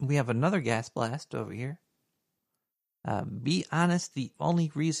have another gas blast over here. Be honest, the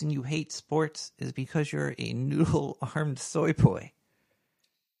only reason you hate sports is because you're a noodle-armed soy boy.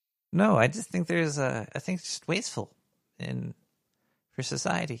 No, I just think I think it's just wasteful for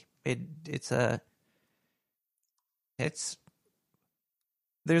society. There's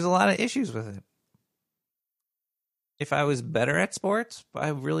a lot of issues with it. If I was better at sports,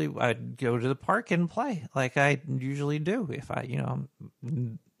 I'd go to the park and play like I usually do. If I'm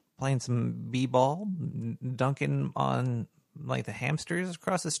playing some b-ball, dunking on like the hamsters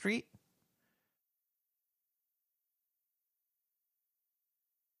across the street.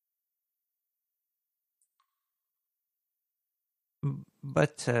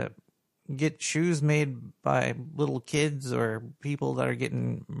 But to get shoes made by little kids or people that are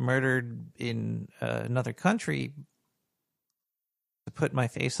getting murdered in another country, to put my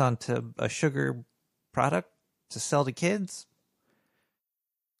face onto a sugar product to sell to kids,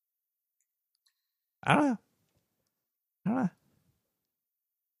 I don't know.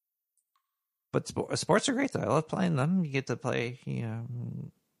 But sports are great, though. I love playing them. You get to play,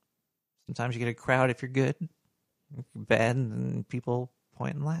 sometimes you get a crowd if you're good. If you're bad, and people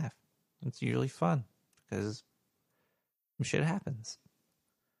point and laugh. It's usually fun because shit happens.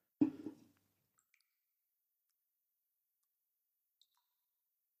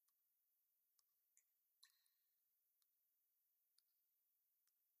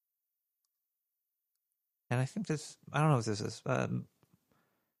 And I think I don't know if this is, I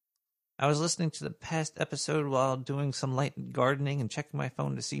was listening to the past episode while doing some light gardening and checking my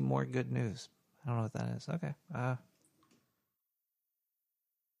phone to see more good news. I don't know what that is. Okay.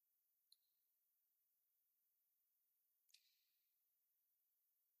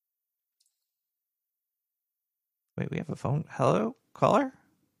 Wait, we have a phone. Hello? Caller?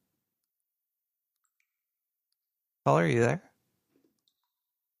 Caller, are you there?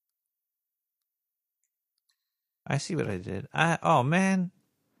 I see what I did. Oh, man.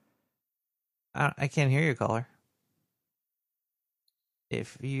 I can't hear you, caller.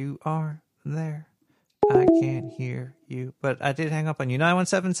 If you are there, I can't hear you. But I did hang up on you.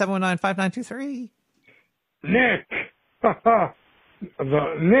 917-719-5923. Nick!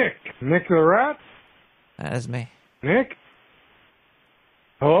 Nick the Rat? That is me. Nick?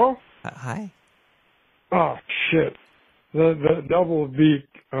 Hello? Hi. Oh, shit. The double beat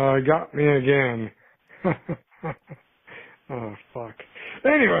got me again. Oh, fuck.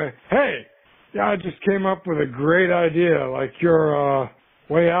 Anyway, hey, yeah, I just came up with a great idea. Like your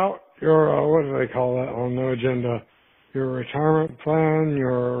way out, your, what do they call that on No Agenda? Your retirement plan,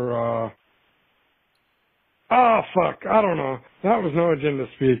 your, fuck, I don't know. That was No Agenda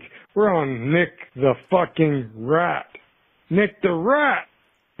speak. We're on Nick the fucking Rat. Nick the Rat!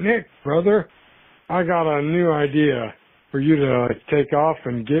 Nick, brother, I got a new idea for you to take off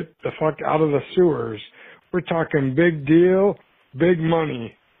and get the fuck out of the sewers. We're talking big deal, big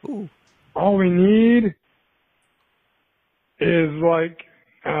money. Ooh. All we need is like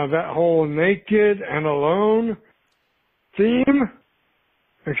that whole naked and alone theme,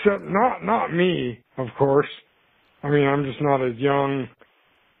 except not me, of course. I mean, I'm just not as young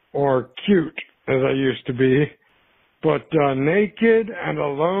or cute as I used to be, but naked and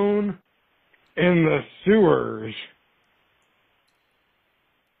alone in the sewers.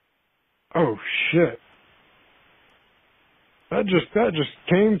 Oh shit. That just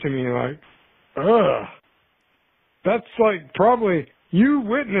came to me like, ugh. That's like probably, you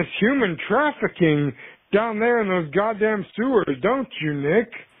witness human trafficking down there in those goddamn sewers, don't you, Nick?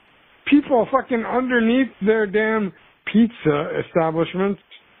 People fucking underneath their damn pizza establishments,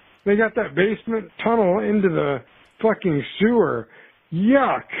 they got that basement tunnel into the fucking sewer.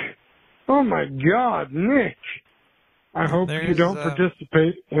 Yuck. Oh my God, Nick. I hope you don't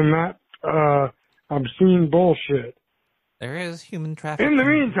participate in that obscene bullshit. There is human trafficking in the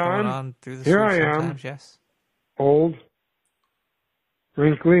meantime, going on through the here I sewer am, sometimes, yes. old,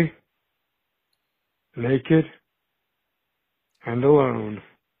 wrinkly, naked, and alone,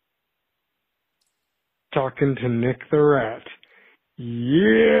 talking to Nick the Rat.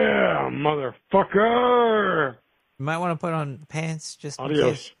 Yeah, motherfucker! You might want to put on pants just in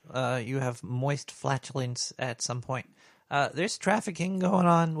case you have moist flatulence at some point. There's trafficking going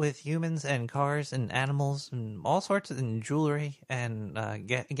on with humans and cars and animals and all sorts of and jewelry and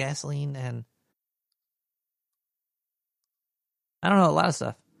gasoline and I don't know, a lot of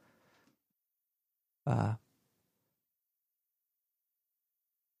stuff.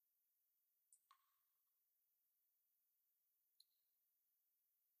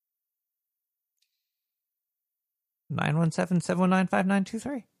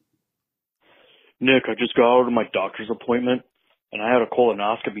 (917-719-5923). Nick, I just got out of my doctor's appointment, and I had a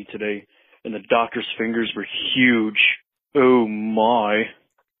colonoscopy today, and the doctor's fingers were huge. Oh, my.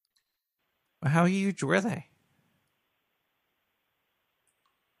 How huge were they?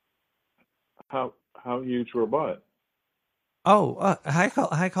 How huge were what? Oh, hi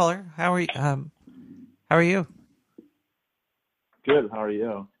caller. How are you? How are you? Good. How are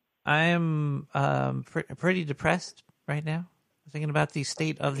you? I am pretty depressed right now. Thinking about the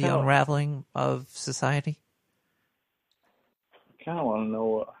state of the unraveling of society. I kind of want to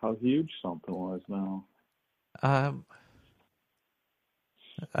know how huge something was now. I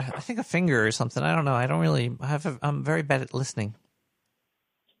think a finger or something. I don't know. I don't really have. I'm very bad at listening.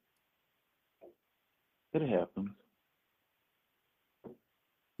 It happens.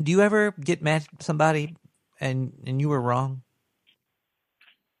 Do you ever get mad at somebody and you were wrong?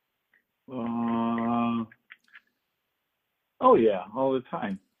 Oh yeah, all the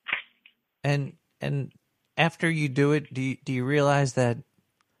time. And after you do it, do you realize that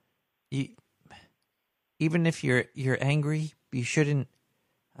even if you're angry, you shouldn't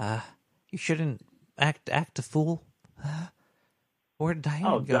act a fool? Where did Diane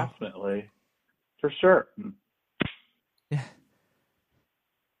go? Definitely, for sure. Yeah,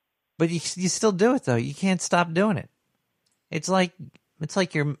 but you still do it though. You can't stop doing it. It's like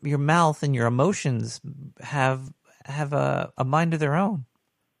your mouth and your emotions have a mind of their own.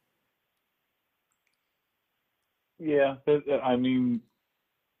 Yeah, I mean,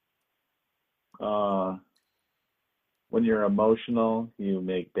 when you're emotional, you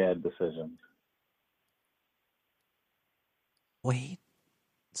make bad decisions. Wait,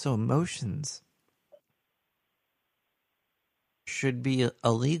 so emotions should be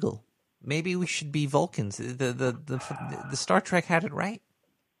illegal? Maybe we should be Vulcans. The Star Trek had it right.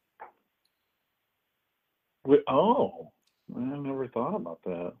 I never thought about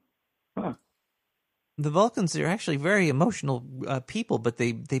that. Huh. The Vulcans are actually very emotional people, but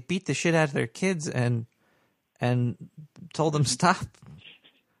they beat the shit out of their kids and told them stop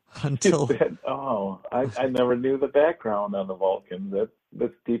until. I never knew the background on the Vulcans.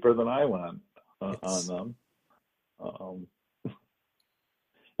 that's deeper than I went on them.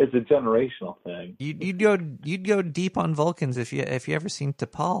 It's a generational thing. You'd go deep on Vulcans if you ever seen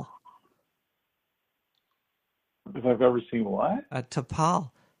T'Pol. If I've ever seen what? T'Pol.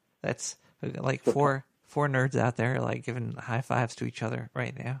 That's like four nerds out there like giving high fives to each other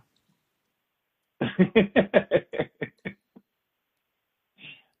right now.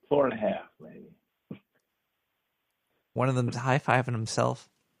 4.5, maybe. One of them's high fiving himself.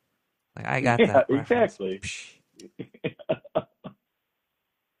 Like I got Yeah, that. reference. exactly.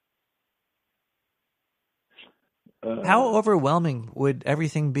 How overwhelming would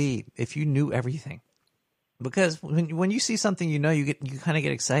everything be if you knew everything? Because when you see something, you kind of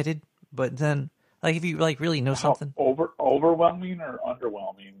get excited, but then like if you like really know something, overwhelming or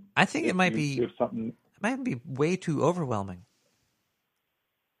underwhelming? I think it might be if something. It might be way too overwhelming.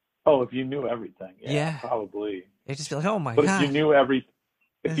 Oh, if you knew everything, Yeah. probably. It'd just be like, oh my But god! if you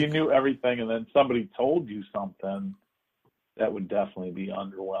knew everything, and then somebody told you something, that would definitely be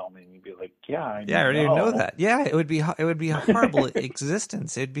underwhelming. You'd be like, yeah, I already know that. Yeah, it would be a horrible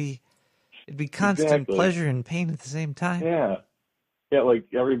existence. It'd be constant Exactly. pleasure and pain at the same time. Yeah. Yeah, like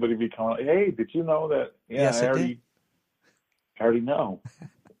everybody be calling, hey, did you know that? Yeah, Yes, I I already know.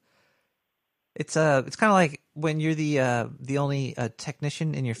 It's kind of like when you're the only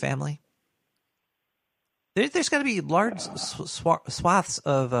technician in your family. There's got to be large swaths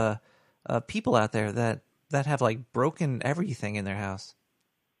of people out there that have like broken everything in their house.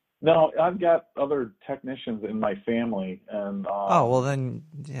 No, I've got other technicians in my family, and Oh well, then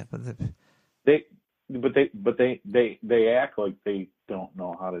yeah, but they act like they don't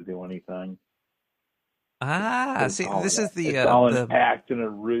know how to do anything. See, this is the it's all the an act and a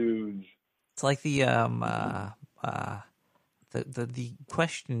ruse. It's like the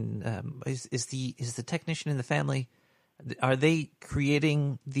question is the technician in the family, are they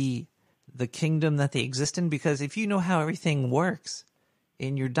creating the kingdom that they exist in? Because if you know how everything works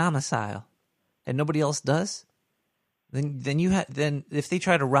in your domicile and nobody else does, then if they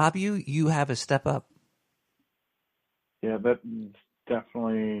try to rob you, you have a step up. Yeah, that's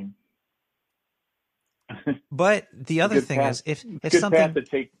definitely. But the other thing is, if good something path to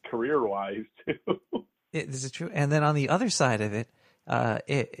take career wise too. This is true. And then on the other side of it,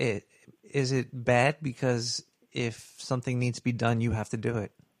 is it bad because if something needs to be done, you have to do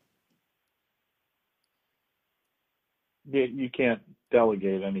it? Yeah, you can't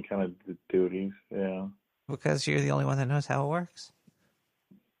delegate any kind of duties. Yeah. Because you're the only one that knows how it works.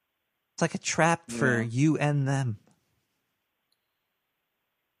 It's like a trap for you and them.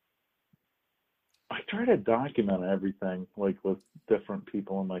 I try to document everything, like with different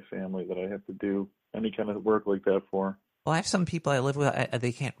people in my family that I have to do any kind of work like that for. Well, I have some people I live with,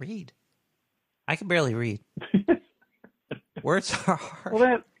 they can't read. I can barely read. Words are hard. Well,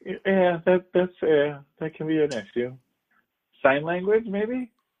 that can be an issue. Sign language,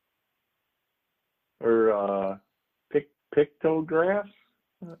 maybe, or pictographs.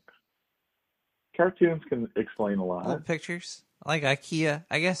 Cartoons can explain a lot. Little pictures, like IKEA.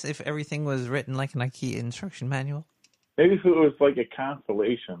 I guess if everything was written like an IKEA instruction manual. Maybe if it was like a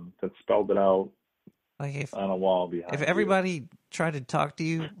constellation that spelled it out like on a wall behind. If everybody tried to talk to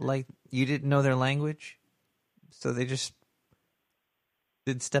you like you didn't know their language, so they just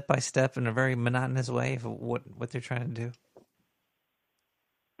did step by step in a very monotonous way of what they're trying to do.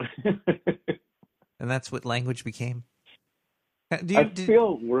 And that's what language became. I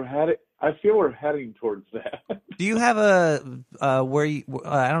feel we're heading towards that. Do you have a where you?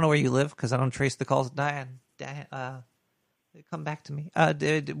 I don't know where you live because I don't trace the calls. Diane, come back to me.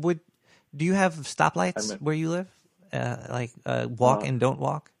 Do you have stoplights where you live? Walk and don't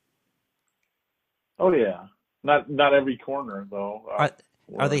walk. Oh yeah, not every corner though.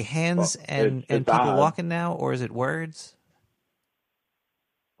 Are they hands and people odd. walking now, or is it words?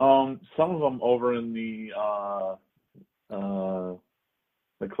 Some of them over in the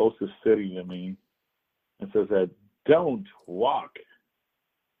closest city to me. It says that don't walk.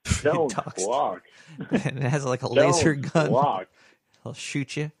 Don't walk. And it has like a laser gun. Walk. It'll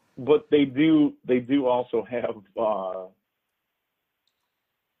shoot you. But they do also have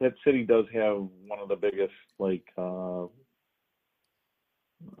that city does have one of the biggest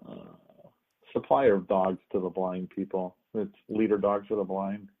supplier of dogs to the blind people. It's leader dogs for the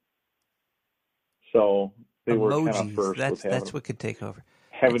blind. So they were kind of first with that's what could take over.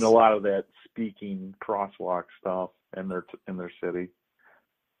 Having a lot of that speaking crosswalk stuff in their city.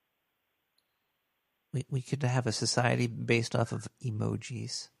 We could have a society based off of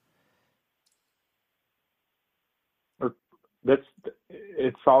emojis.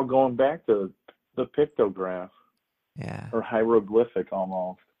 It's all going back to the pictograph. Yeah. or hieroglyphic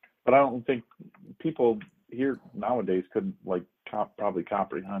almost. But I don't think people here nowadays could like probably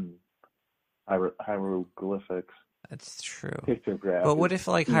comprehend hieroglyphics. That's true. Pictograph. But what is if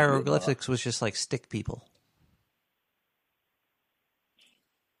like easy enough. hieroglyphics was just like stick people?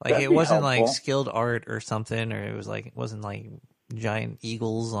 Like That'd it be wasn't like helpful. skilled art or something, or it wasn't like giant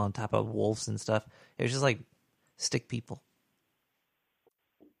eagles on top of wolves and stuff. It was just like stick people.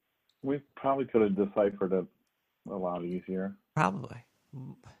 We probably could have deciphered it a lot easier. Probably.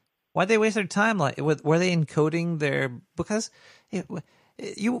 Why'd they waste their time? Like, were they encoding their? Because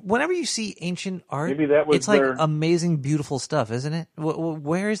whenever you see ancient art, Maybe that was it's like their- amazing, beautiful stuff, isn't it?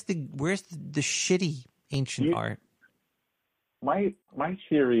 Where's the shitty ancient art? My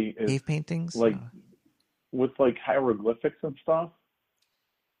theory is Cave paintings, like with like hieroglyphics and stuff.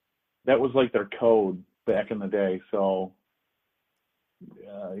 That was like their code back in the day. So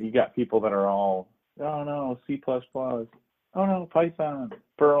you got people that are all, oh no, C++, oh no, Python,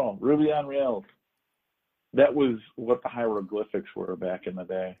 Perl, Ruby on Rails. That was what the hieroglyphics were back in the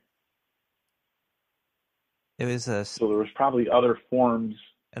day. It was so there was probably other forms,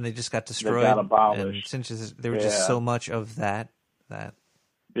 and they just got destroyed. That got abolished. And since there was just so much of that.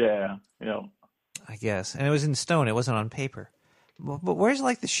 Yeah, you know. I guess, and it was in stone. It wasn't on paper. But where's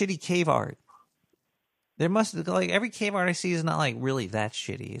like the shitty cave art? There must like every cave art I see is not like really that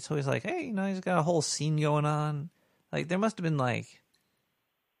shitty. It's always like, hey, he's got a whole scene going on. Like there must have been like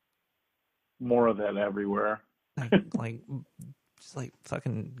more of that everywhere. like just like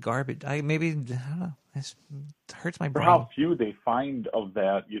fucking garbage. I don't know. It hurts my For brain. how few they find of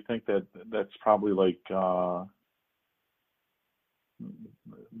that, you think that's probably like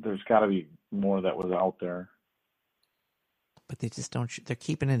there's got to be more that was out there. But they just don't. They're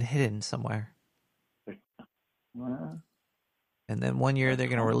keeping it hidden somewhere. Well, and then one year they're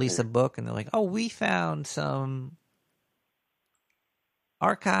going to release a book, and they're like, "Oh, we found some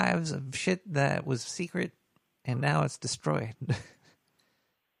archives of shit that was secret, and now it's destroyed."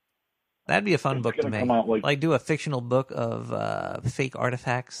 That'd be a fun book to make. Like do a fictional book of fake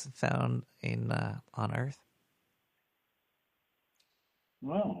artifacts found on Earth.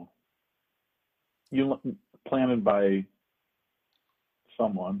 Wow. Planted by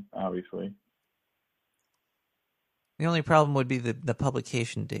someone, obviously. The only problem would be the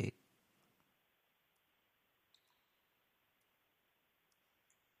publication date.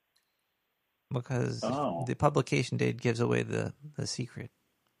 Because the publication date gives away the secret.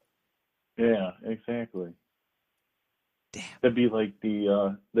 Yeah, exactly. Damn. That'd be like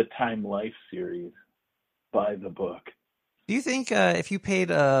the Time Life series. Buy the book. Do you think if you paid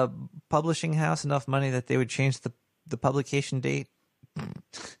a publishing house enough money that they would change the publication date?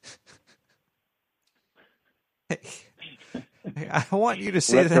 I want you to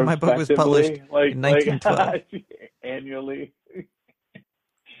say that my book was published in 1912. Annually.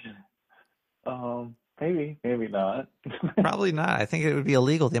 Maybe not. Probably not. I think it would be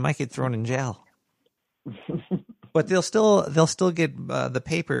illegal. They might get thrown in jail. But they'll still get the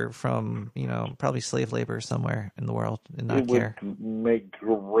paper from probably slave labor somewhere in the world and not care. It would make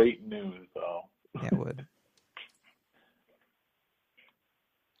great news, though. Yeah, it would.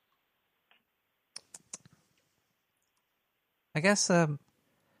 I guess. I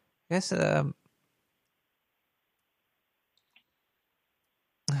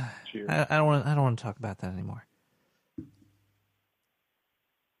don't want to talk about that anymore.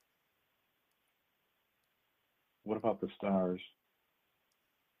 What about the stars?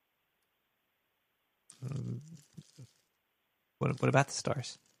 What about the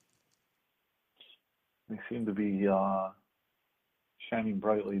stars? They seem to be shining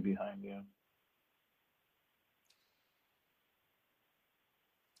brightly behind you.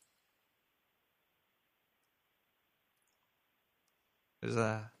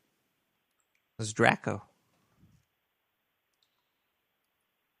 There's Draco.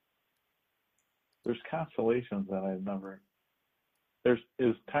 There's constellations that I've never. Does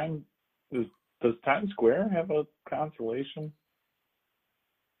Times Square have a constellation?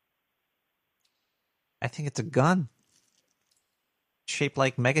 I think it's a gun shaped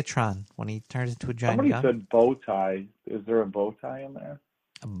like Megatron when he turns into a giant gun. Somebody said bow tie. Is there a bow tie in there?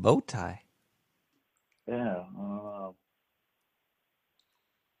 A bow tie? Yeah, I don't know.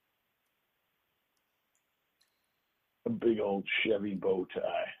 A big old Chevy bow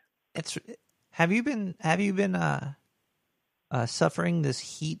tie. Have you been suffering this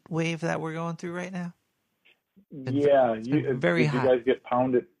heat wave that we're going through right now? Yeah, did you guys get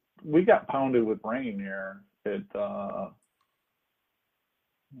pounded? We got pounded with rain here.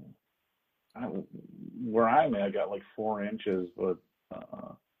 Where I'm at, I got like 4 inches, but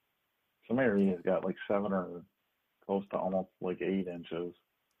some areas got like 7 or close to almost like 8 inches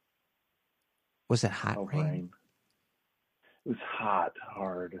Was it hot of rain? rain. It was hot,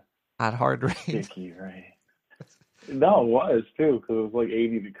 hard, Hard rain. sticky rain. No, it was too, because it was like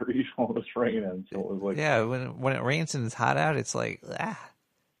 80 degrees when it was raining. So it was like, Yeah, when it rains and it's hot out, it's like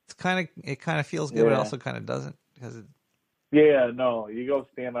it kind of feels good, but Yeah. also kind of doesn't because it, yeah, no, you go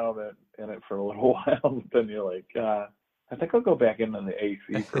stand out in it for a little while, but then you're like, I think I'll go back into the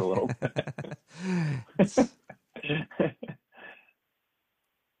AC for a little bit.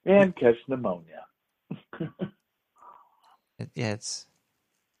 And catch pneumonia. it's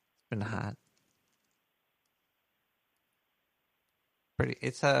been hot.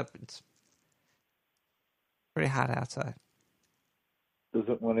 It's pretty hot outside. Does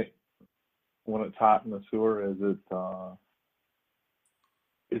it when it's hot in the sewer? Is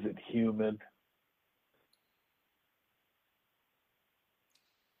it humid?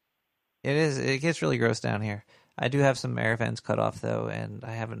 It is. It gets really gross down here. I do have some air vents cut off though, and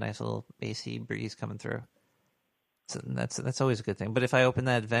I have a nice little AC breeze coming through. So that's always a good thing. But if I open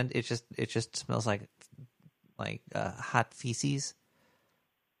that vent, it just smells like hot feces.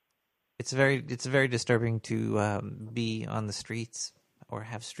 It's very disturbing to be on the streets or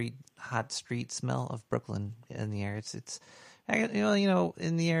have hot street smell of Brooklyn in the air. It's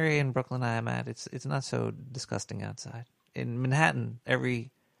in the area in Brooklyn I'm at, it's not so disgusting outside. In Manhattan,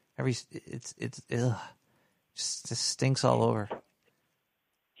 it's ugh, just stinks all over.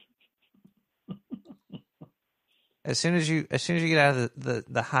 As soon as you get out of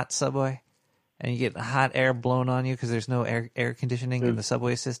the hot subway and you get hot air blown on you because there's no air conditioning in the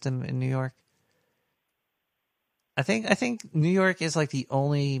subway system in New York. I think New York is like the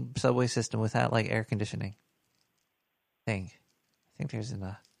only subway system without like air conditioning. I think there's I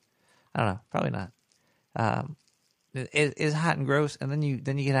don't know, probably not. It is hot and gross, and then you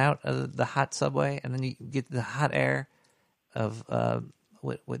get out of the hot subway, and then you get the hot air of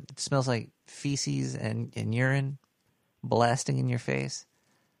what smells like feces and urine blasting in your face.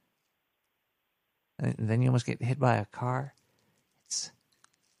 And then you almost get hit by a car.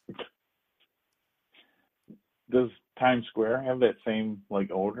 Does Times Square have that same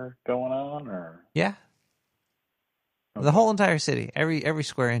like odor going on, or? Yeah. Okay. The whole entire city, every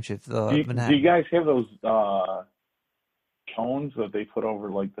square inch of the Manhattan. Do you guys have those cones that they put over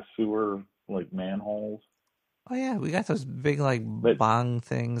like the sewer like manholes? Oh yeah, we got those big like bong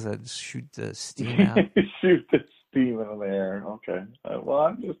things that shoot the steam out. Shoot the steam in the air. Okay. Well,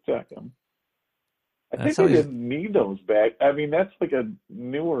 I'm just checking. I think they didn't need those back. I mean, that's like a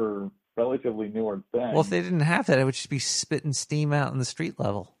relatively newer thing. Well, if they didn't have that, it would just be spitting steam out in the street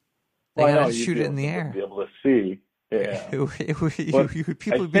level. They gotta shoot it in the air. Be able to see. Yeah. People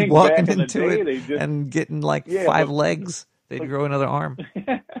would be walking into it and getting like 5 legs. They'd grow another arm.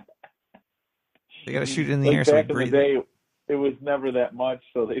 They got to shoot it in the air so back we breathe. In the day, it was never that much,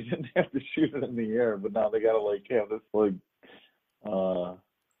 so they didn't have to shoot it in the air. But now they got to like have this like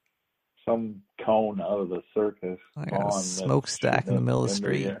some cone out of the circus. Like a smokestack in the middle of the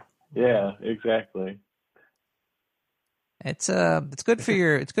street. Yeah, exactly. It's good for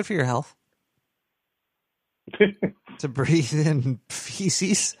your health. To breathe in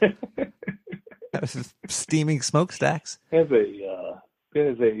feces out of steaming smokestacks. It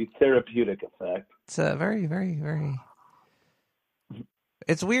has a therapeutic effect. It's very, very, very.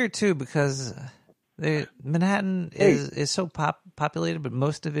 It's weird too because Manhattan is so populated, but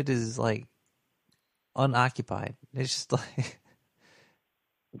most of it is like unoccupied. It's just like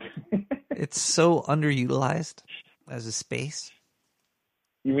it's so underutilized as a space.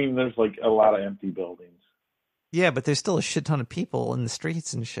 You mean there's like a lot of empty buildings? Yeah, but there's still a shit ton of people in the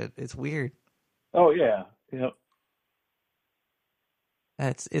streets and shit. It's weird. Oh yeah, yep.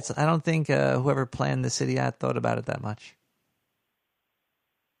 It's. I don't think whoever planned the city out thought about it that much.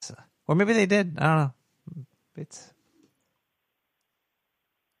 So, or maybe they did. I don't know. It's.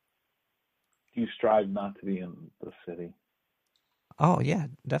 You strive not to be in the city. Oh yeah,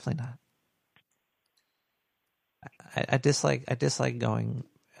 definitely not. I dislike going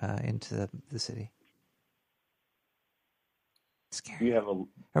into the city. It's scary.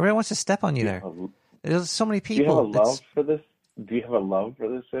 Everybody wants to step on you there. There's so many people. Do you have a love for this? Do you have a love for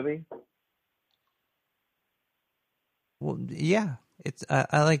this city? Well, yeah. It's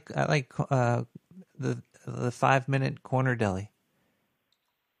I like the 5-minute corner deli.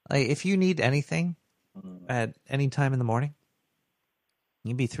 Like if you need anything at any time in the morning,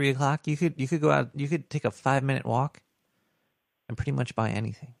 you'd be 3 o'clock. You could go out. You could take a 5-minute walk, and pretty much buy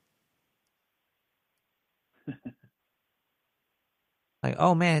anything. Like,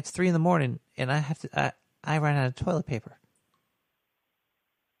 oh man, it's 3 a.m, and I have to. I ran out of toilet paper.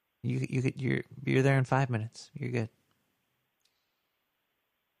 You're there in 5 minutes. You're good.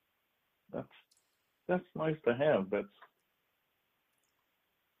 That's nice to have.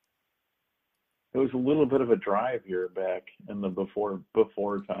 It was a little bit of a drive here back in the before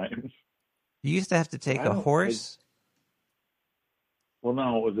times. You used to have to take a horse. Well,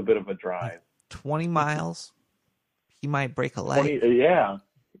 no, it was a bit of a drive. 20 miles. He might break a leg. Yeah.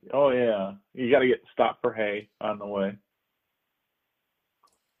 Oh, yeah. You got to get stopped for hay on the way.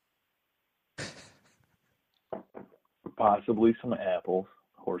 Possibly some apples.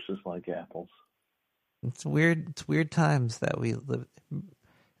 Horses like apples. It's weird. It's weird times that we live.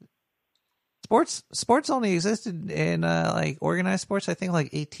 Sports only existed in like organized sports. I think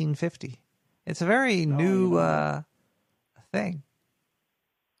like 1850. It's a very new thing.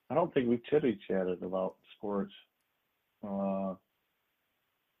 I don't think we chitty-chatted about sports. I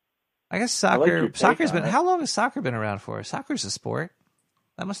guess soccer. Soccer's been. How long has soccer been around for? Soccer's a sport.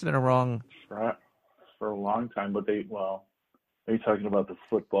 That must have been a wrong. For a long time, but are you talking about the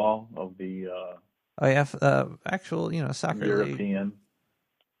football of the? Oh yeah, actual soccer European.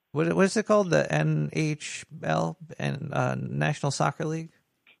 league. What is it called? The NHL and National Soccer League.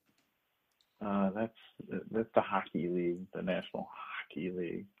 That's the hockey league, the National Hockey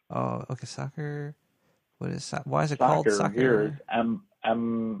League. Oh, okay, soccer. What is why is it soccer called soccer? Here is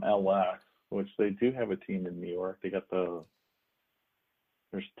MLS, which they do have a team in New York. They got there's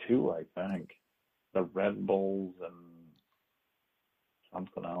two, I think, the Red Bulls and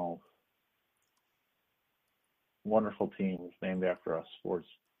something else. Wonderful teams named after a sports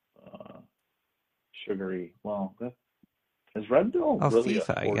sugary. Well, is Red Bull really FIFA, a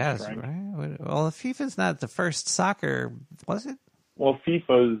sports I guess, drink? right? Well, FIFA's not the first soccer, was it? Well,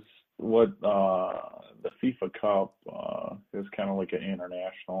 FIFA's what the FIFA Cup is kind of like an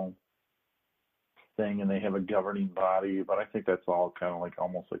international thing, and they have a governing body, but I think that's all kind of like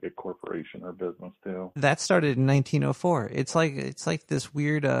almost like a corporation or business too. That started in 1904. It's like this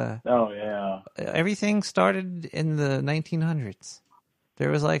weird. Oh yeah. Everything started in the 1900s. There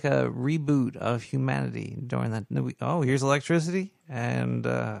was like a reboot of humanity during that. Oh, here's electricity and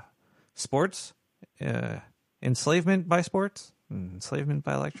sports, enslavement by sports, enslavement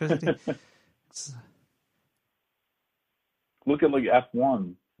by electricity. Look at like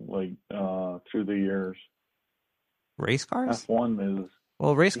F1, like through the years. Race cars? F1 is...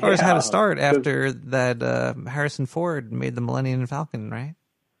 Well, race cars had to start after that Harrison Ford made the Millennium Falcon, right?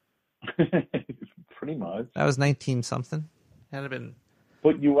 Pretty much. That was 19-something. Had it been...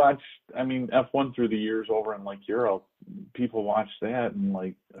 But you watch, I mean, F1 through the years over in like Europe, people watch that and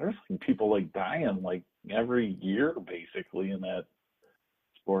like there's like people like dying like every year basically in that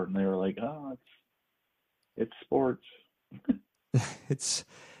sport, and they were like, oh, it's sports. It's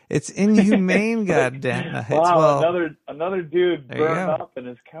inhumane, goddamn. Wow, another dude burned up in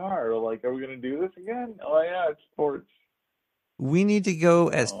his car. Like, are we gonna do this again? Oh yeah, it's sports. We need to go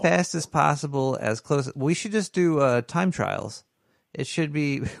as fast as possible, as close. We should just do time trials. It should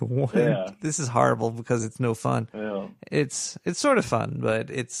be one. Yeah. This is horrible because it's no fun. Yeah. It's sort of fun, but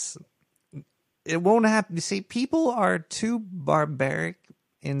it won't happen. You see, people are too barbaric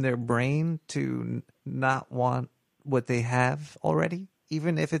in their brain to not want what they have already,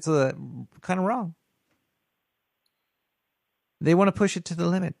 even if it's kind of wrong. They want to push it to the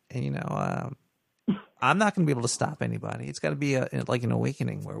limit, and I'm not going to be able to stop anybody. It's got to be like an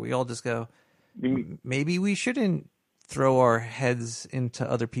awakening where we all just go, maybe we shouldn't throw our heads into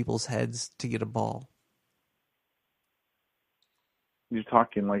other people's heads to get a ball. You're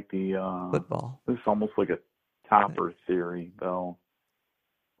talking like the football. This is almost like a topper theory, though.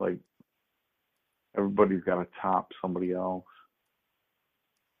 Like everybody's got to top somebody else.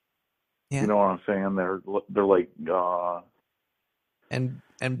 Yeah. You know what I'm saying? They're like and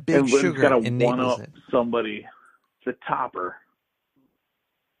Big Sugar enables it. Somebody, it's a topper.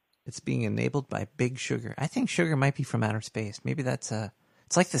 It's being enabled by Big Sugar. I think sugar might be from outer space. Maybe it's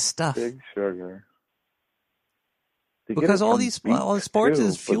like the stuff. Big Sugar. Because all the sports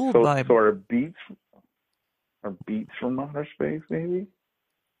is fueled by. So are beets from outer space? Maybe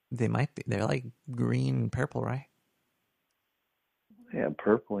they might be. They're like green and purple, right? Yeah,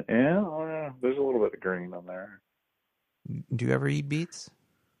 purple. Yeah, there's a little bit of green on there. Do you ever eat beets?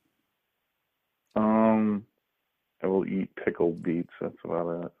 I will eat pickled beets. That's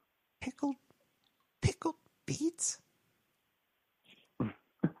about it. Pickled beets?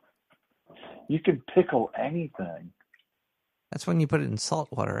 You can pickle anything. That's when you put it in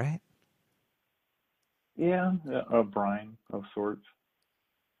salt water, right? Yeah, a brine of sorts.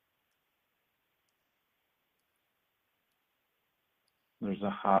 There's a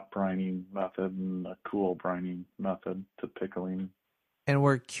hot brining method and a cool brining method to pickling And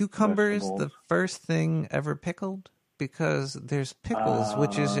were cucumbers the Vegetables. first thing ever pickled? Because there's pickles,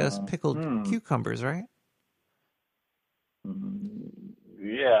 which is just pickled cucumbers, right?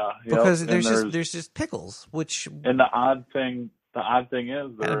 Yeah. Because Yep. there's just pickles, which And the odd thing is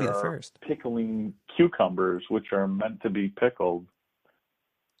Gotta be the they're first. pickling cucumbers, which are meant to be pickled.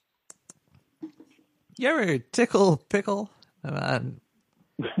 you ever tickle pickle? I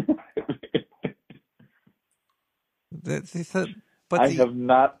have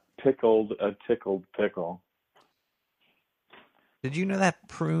not pickled a tickled pickle. Did you know that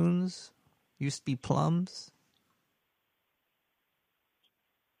prunes used to be plums?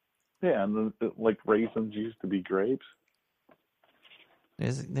 Yeah, and like raisins used to be grapes.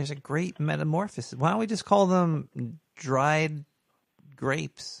 There's a great metamorphosis. Why don't we just call them dried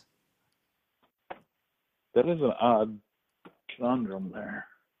grapes? That is an odd conundrum there.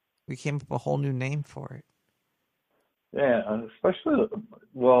 We came up with a whole new name for it. Yeah, especially,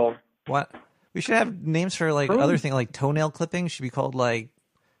 well... What? We should have names for like prunes. other things, like toenail clippings should be called like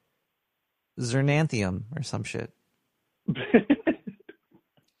Zernanthium or some shit.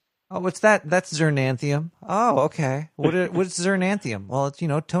 Oh, what's that? That's Zernanthium. Oh, okay. What's Zernanthium? Well, it's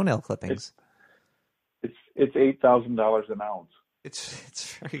toenail clippings. It's $8,000 an ounce.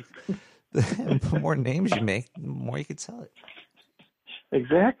 It's very. The more names you make, the more you could sell it.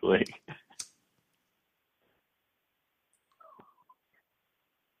 Exactly.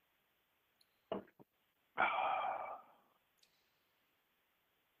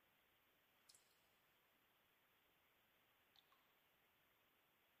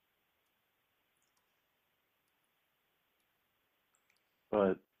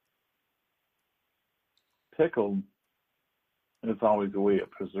 But pickled is always a way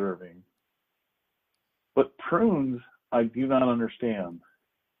of preserving. But prunes, I do not understand.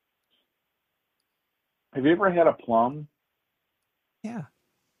 Have you ever had a plum? Yeah,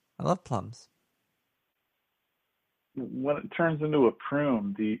 I love plums. When it turns into a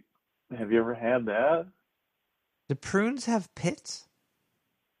prune, have you ever had that? Do prunes have pits?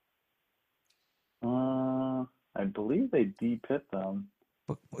 I believe they de-pit them.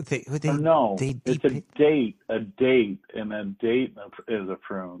 No, it's a date, and a date is a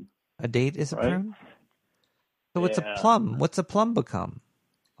prune. A date is a right? prune? So what's a plum? What's a plum become?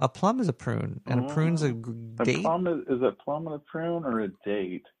 A plum is a prune, and a prune's a date? Is a plum a prune or a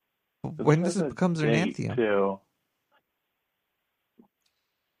date? When does it become Zernanthium? Too.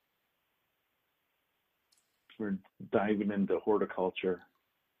 We're diving into horticulture.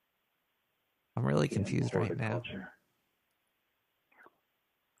 I'm really confused right now.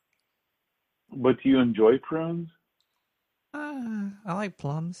 But do you enjoy prunes? I like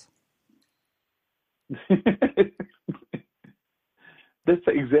plums. That's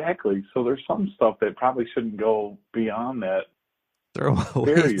exactly. So there's some stuff that probably shouldn't go beyond that Throw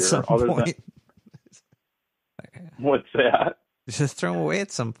away barrier. at some Other point. Than what's that? Just throw them away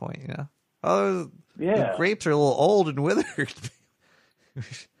at some point, Oh, yeah. The grapes are a little old and withered.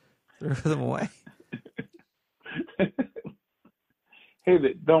 Throw them away. Hey,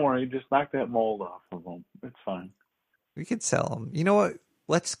 don't worry. Just knock that mold off of them. It's fine. We could sell them. You know what?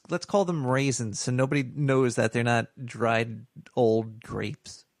 Let's call them raisins, so nobody knows that they're not dried old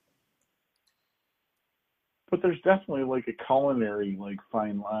grapes. But there's definitely like a culinary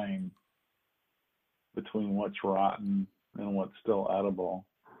fine line between what's rotten and what's still edible.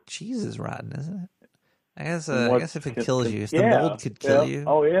 Cheese is rotten, isn't it? I guess if it kills you, if the yeah, mold could kill you.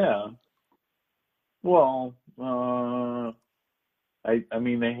 Oh yeah. Well, I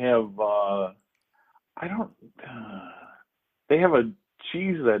mean they have they have a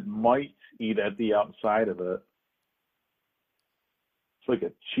cheese that mites eat at the outside of it. It's like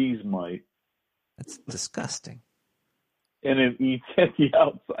a cheese mite. That's disgusting. And it eats at the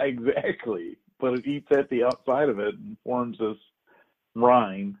outside, exactly. But it eats at the outside of it and forms this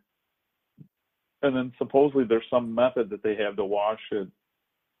rind. And then supposedly there's some method that they have to wash it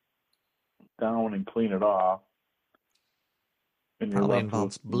down and clean it off. And you're Probably left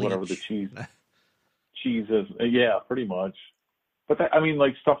involves with whatever the bleach. cheese is. Yeah, pretty much. But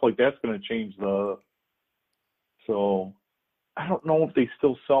stuff like that's going to change so I don't know if they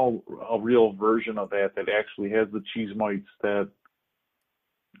still sell a real version of that actually has the cheese mites that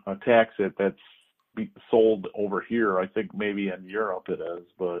attacks it that's sold over here. I think maybe in Europe it is,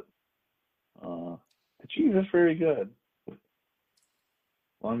 but the cheese is very good. As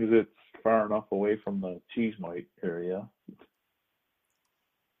long as it's far enough away from the cheese mite area.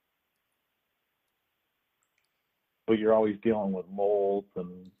 But you're always dealing with mold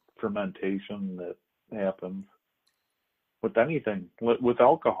and fermentation that happens with anything, with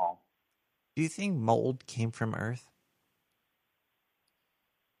alcohol. Do you think mold came from Earth?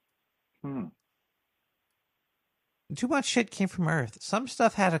 Too much shit came from Earth. Some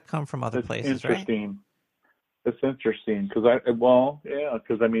stuff had to come from other It's places, right? interesting. It's interesting because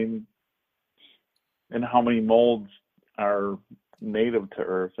I mean, and how many molds are native to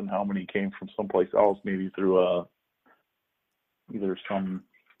Earth, and how many came from someplace else, maybe through either some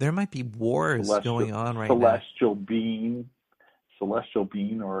There might be wars going on right celestial being,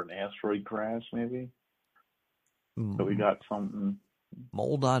 or an asteroid crash, maybe. So we got something.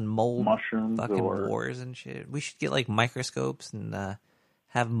 Mold on mold mushrooms fucking or wars and shit. We should get like microscopes and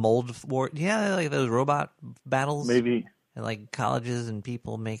have mold war. Yeah, like those robot battles. Maybe. And like colleges and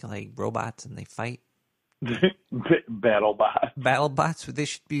people make like robots and they fight. Battle bots. Battle bots. They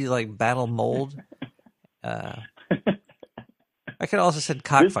should be like battle mold. I could also said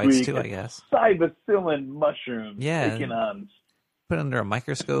cockfights too, I guess. Cybacillin mushrooms. Yeah. Taking on. Put it under a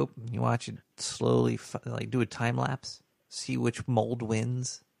microscope. You watch it slowly, like do a time lapse. See which mold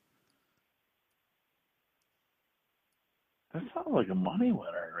wins. That sounds like a money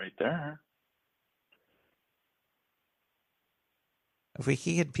winner right there. If we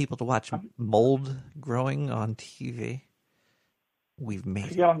can get people to watch mold growing on TV, we've made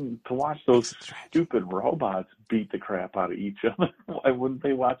it. You got them to watch those stupid robots beat the crap out of each other. Why wouldn't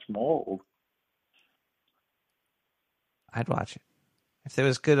they watch mold? I'd watch it. If there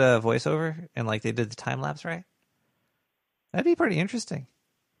was good voiceover and like they did the time lapse right, that'd be pretty interesting.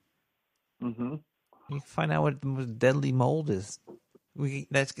 Mm-hmm. You can find out what the most deadly mold is.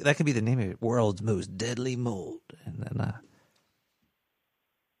 That could be the name of it. World's most deadly mold. And then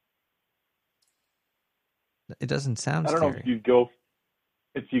it doesn't sound I don't scary. know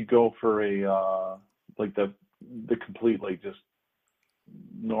if you go for a like the complete like just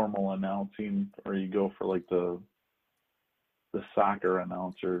normal announcing, or you go for like the soccer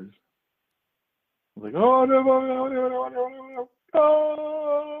announcers. Like, oh no,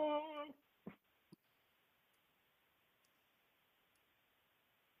 oh.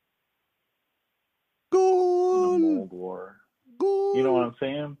 Goal! In the Mold War. Goal! You know what I'm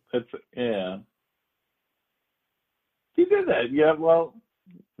saying? Yeah. He did that. Yeah, well,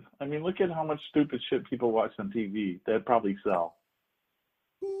 I mean, look at how much stupid shit people watch on TV. That'd probably sell.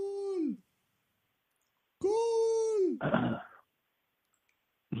 Goal!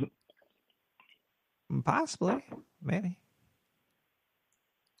 Possibly. Maybe.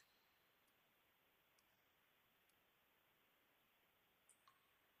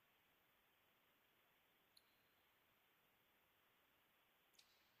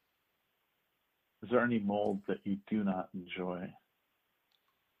 Is there any mold that you do not enjoy?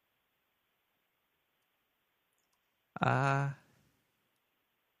 Well,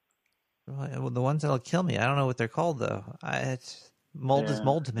 the ones that'll kill me. I don't know what they're called though. Mold is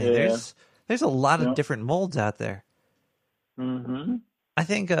mold to me. Yeah. There's a lot of different molds out there. Mm-hmm. I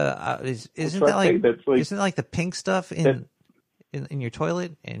think isn't that like the pink stuff in your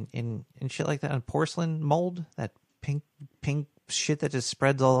toilet and shit like that, on porcelain mold, that pink shit that just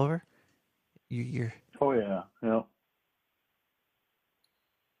spreads all over. You're Oh yeah, yeah.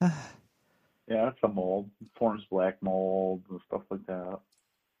 Yeah, it's a mold. It forms black mold and stuff like that.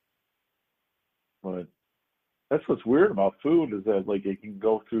 But that's what's weird about food, is that like it can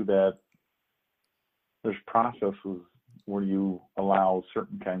go through that. There's processes where you allow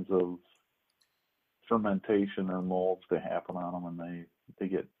certain kinds of fermentation or molds to happen on them, and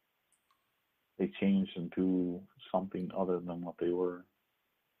they change into something other than what they were.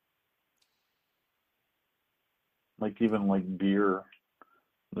 Like even like beer,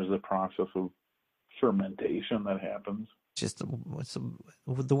 there's a process of fermentation that happens. just the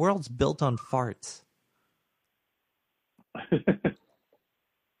world's built on farts.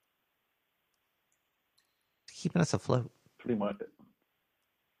 Keeping us afloat. Pretty much.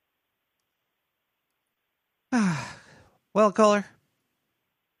 Well, caller,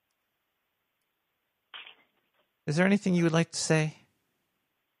 is there anything you would like to say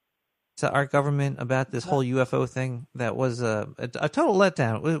to our government about this whole UFO thing that was a total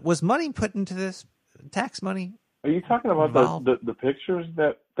letdown? Was money put into this? Tax money? Are you talking about the pictures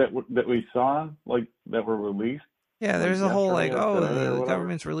that we saw, like that were released? Yeah, there's like a whole like, yesterday or today or the whatever?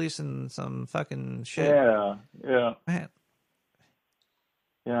 government's releasing some fucking shit. Yeah, yeah. Man,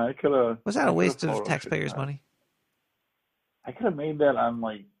 Yeah, I could have. was that a waste of taxpayers' money? I could have made that on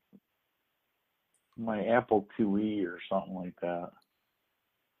like my Apple IIe or something like that.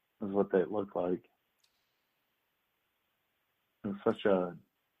 Is what that looked like. It was such a.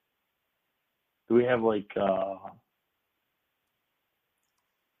 Do we have like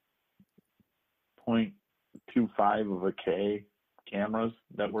 0.25 of a K cameras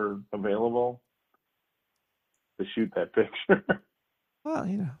that were available to shoot that picture? Well,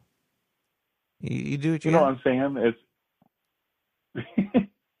 you know, You do what you know got. what I'm saying? It's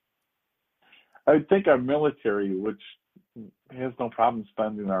I would think our military, which has no problem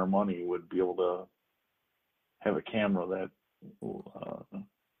spending our money, would be able to have a camera that. Well,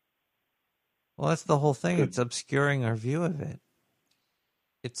 that's the whole thing. It's obscuring our view of it.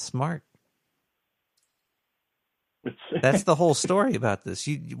 It's smart. That's the whole story about this.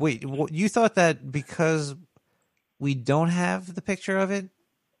 You thought that because we don't have the picture of it,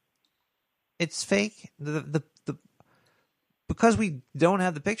 it's fake? Because we don't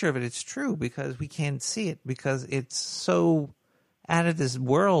have the picture of it, it's true, because we can't see it, because it's so out of this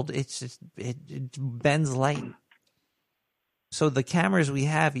world. It's just it bends light. So the cameras we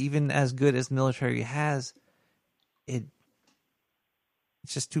have, even as good as the military has, it's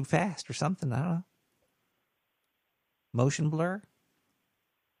just too fast or something. I don't know. Motion blur.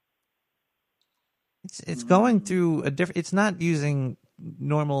 It's going through a different. It's not using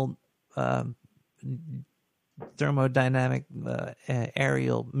normal thermodynamic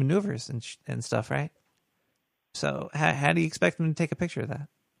aerial maneuvers and stuff, right? So how do you expect them to take a picture of that?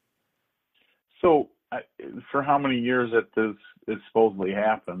 So for how many years that it supposedly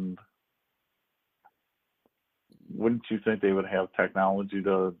happened, wouldn't you think they would have technology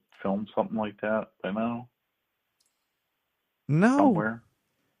to film something like that by now? No. Somewhere?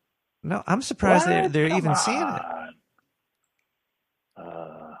 No, I'm surprised they're even seeing it.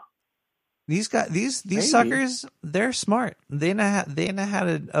 These maybe. suckers, they're smart. They know how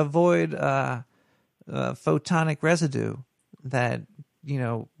to avoid photonic residue that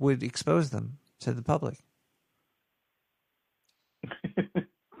would expose them to the public.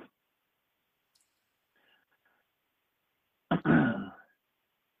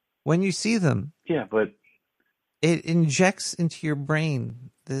 When you see them, yeah, but it injects into your brain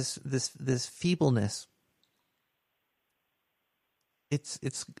this feebleness. It's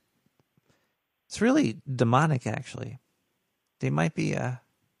really demonic, actually. They might be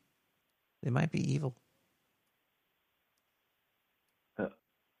evil.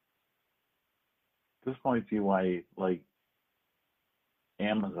 This might be why, like,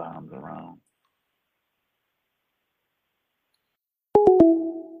 Amazon's around.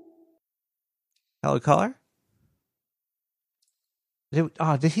 Hello, caller?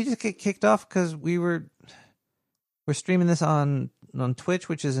 Did he just get kicked off because we're streaming this on Twitch,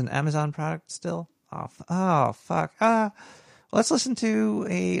 which is an Amazon product still? Oh fuck. Let's listen to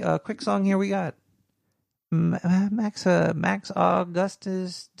a quick song here. We got Max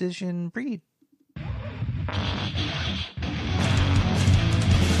Augustus Division Breed. I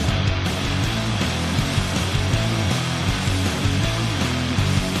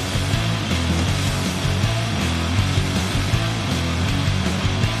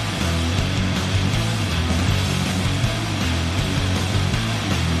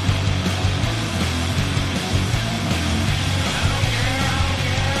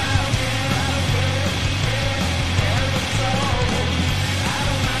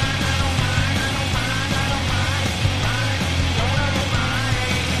don't mind.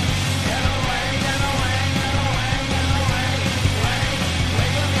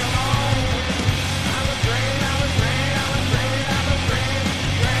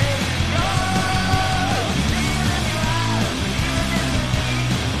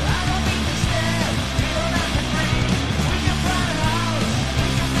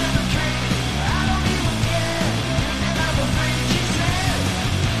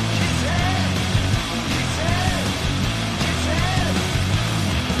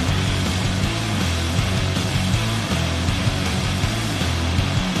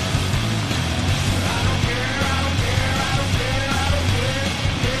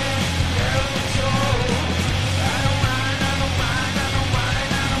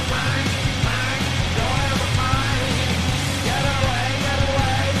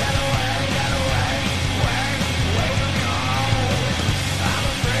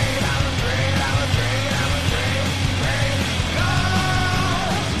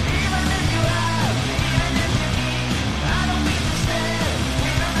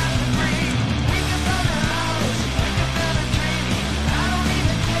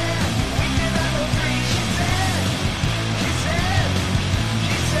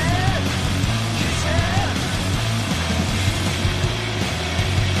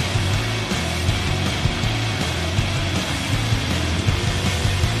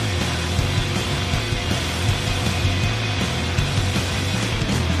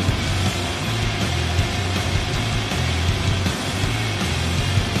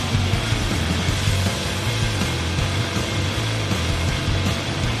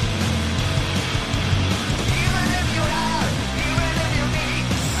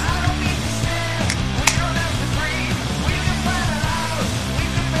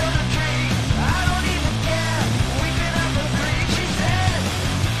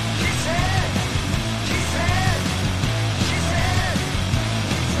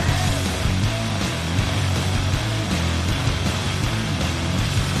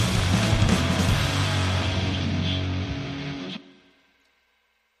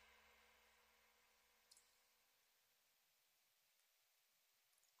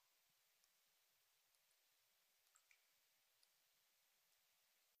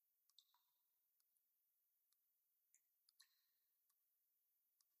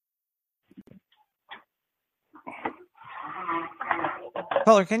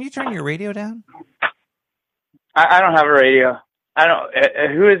 Caller, can you turn your radio down? I don't have a radio. I don't.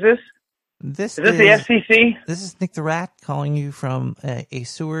 Who is this? This is the FCC? This is Nick the Rat calling you from a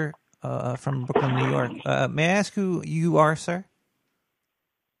sewer from Brooklyn, New York. May I ask who you are, sir?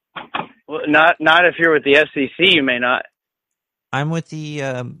 Well, not if you're with the FCC. You may not. I'm with the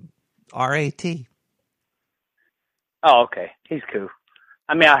RAT. Oh, okay. He's cool.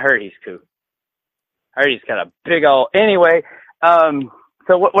 I mean, I heard he's cool. I heard he's got a big old. Anyway,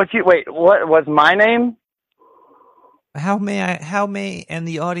 so what was my name? How may and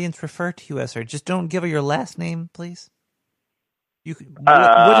the audience refer to you as, sir? Just don't give her your last name, please. What do people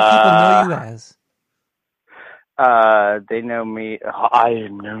know you as? They know me. I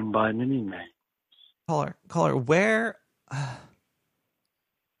am known by many names. Caller, where?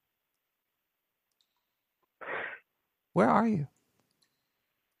 Where are you?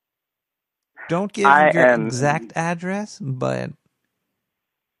 Don't give your exact address, but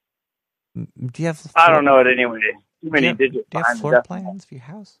do you have? I don't know it anyway. Too many digits. Do you have floor plans for your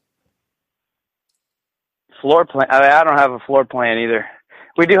house? Floor plan? I don't have a floor plan either.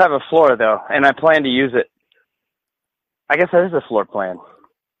 We do have a floor though, and I plan to use it. I guess that is a floor plan.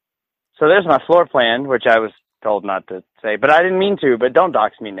 So there's my floor plan, which I was told not to say, but I didn't mean to. But don't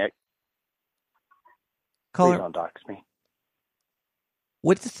dox me, Nick. Please don't dox me.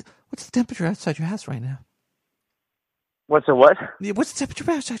 What's the temperature outside your house right now? What's the what? What's the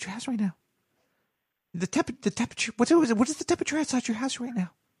temperature outside your house right now? The temperature. What is the temperature outside your house right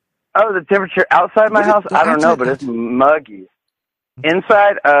now? Oh, the temperature outside my house? I don't know, but it's muggy.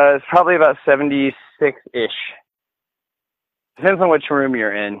 Inside, it's probably about 76-ish. Depends on which room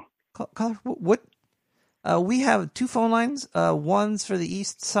you're in. Caller, what? We have two phone lines. One's for the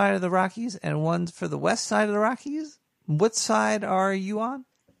east side of the Rockies and one's for the west side of the Rockies. What side are you on?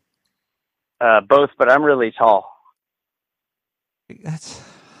 Both, but I'm really tall. That's...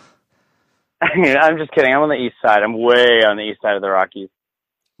 I'm just kidding. I'm on the east side. I'm way on the east side of the Rockies.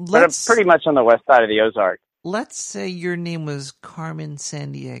 But I'm pretty much on the west side of the Ozarks. Let's say your name was Carmen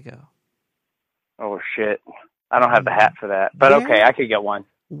Sandiego. Oh, shit. I don't have the hat for that. But okay, I could get one.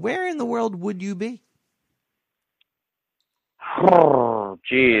 Where in the world would you be? Oh,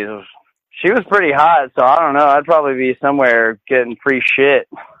 jeez. She was pretty hot, so I don't know. I'd probably be somewhere getting free shit,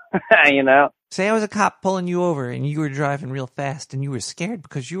 you know? Say I was a cop pulling you over and you were driving real fast and you were scared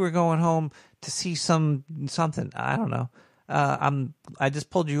because you were going home to see something. I don't know. I just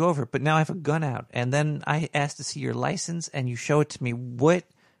pulled you over, but now I have a gun out. And then I asked to see your license and you show it to me. What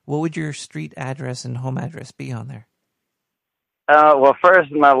would your street address and home address be on there? Well, first,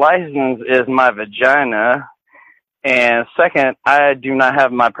 my license is my vagina. And second, I do not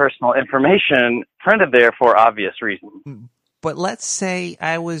have my personal information printed there for obvious reasons. But let's say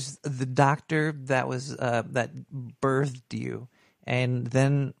I was the doctor that was that birthed you, and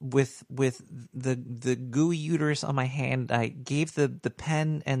then with the gooey uterus on my hand, I gave the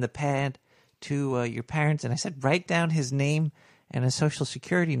pen and the pad to your parents, and I said, write down his name and a social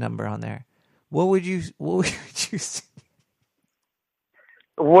security number on there. What would you say?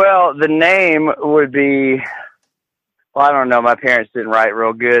 Well, the name would be. Well, I don't know. My parents didn't write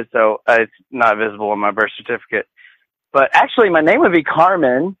real good, so it's not visible on my birth certificate. But actually, my name would be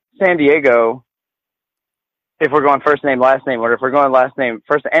Carmen Sandiego if we're going first name, last name, or if we're going last name,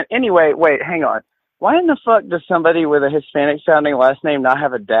 first. And anyway, wait, hang on. Why in the fuck does somebody with a Hispanic-sounding last name not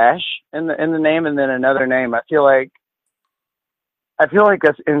have a dash in the name and then another name? I feel like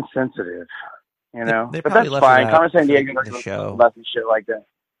that's insensitive, you know? They but that's fine. Carmen Sandiego doesn't give a fuck about some shit like that.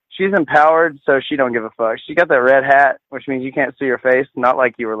 She's empowered, so she don't give a fuck. She got that red hat, which means you can't see her face. Not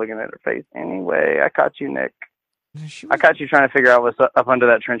like you were looking at her face. Anyway, I caught you, Nick. I caught you trying to figure out what's up under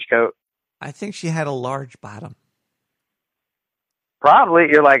that trench coat. I think she had a large bottom. Probably.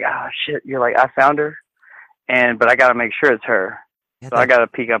 You're like, oh, shit. You're like, I found her, but I got to make sure it's her. So I got to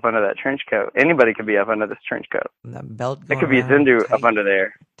peek up under that trench coat. Anybody could be up under this trench coat. And that belt it could be Zindu up under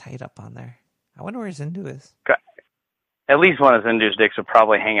there. Tight up on there. I wonder where Zindu is. At least one of Zindu's dicks would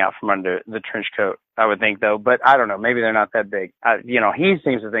probably hang out from under the trench coat, I would think, though. But I don't know. Maybe they're not that big. He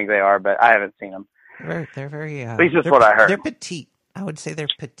seems to think they are, but I haven't seen them. They're very... at least that's what I heard. They're petite. I would say they're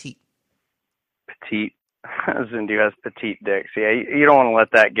petite. Petite. Zindu has petite dicks. Yeah, you don't want to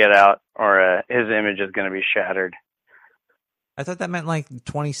let that get out, or his image is going to be shattered. I thought that meant like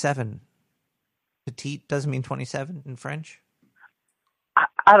 27. Petite doesn't mean 27 in French?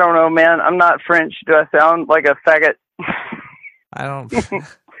 I don't know, man. I'm not French. Do I sound like a faggot? I don't...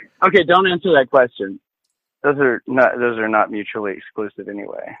 Okay, don't answer that question. Those are not mutually exclusive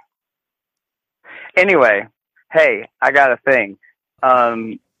anyway. Anyway, hey, I got a thing.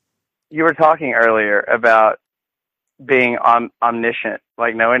 You were talking earlier about being omniscient,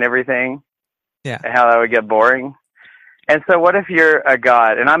 like knowing everything. Yeah. And how that would get boring. And so what if you're a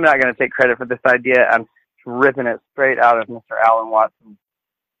god? And I'm not going to take credit for this idea. I'm ripping it straight out of Mr. Alan Watson.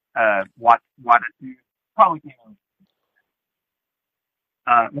 Probably came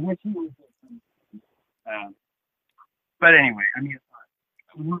out. But anyway, I mean,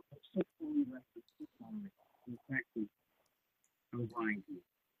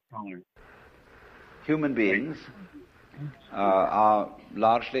 human beings are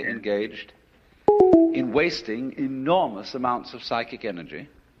largely engaged in wasting enormous amounts of psychic energy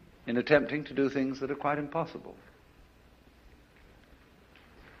in attempting to do things that are quite impossible.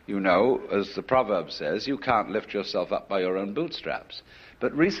 You know, as the proverb says, you can't lift yourself up by your own bootstraps.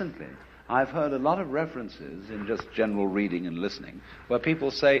 But recently, I've heard a lot of references in just general reading and listening where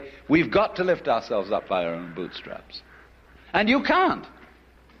people say, we've got to lift ourselves up by our own bootstraps. And you can't.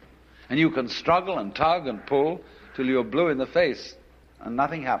 And you can struggle and tug and pull till you're blue in the face, and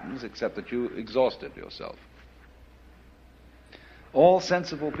nothing happens except that you exhausted yourself. All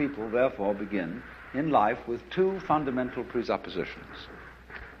sensible people, therefore, begin in life with two fundamental presuppositions.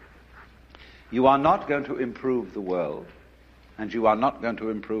 You are not going to improve the world, and you are not going to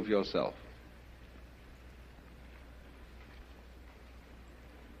improve yourself.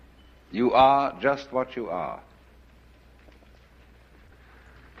 You are just what you are.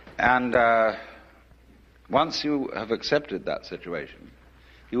 And once you have accepted that situation,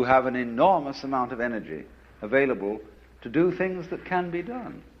 you have an enormous amount of energy available to do things that can be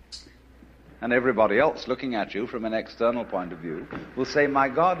done. And everybody else looking at you from an external point of view will say, my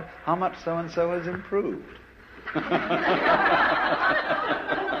God, how much so-and-so has improved.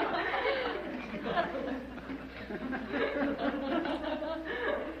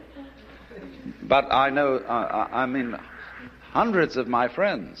 But I know, I mean, hundreds of my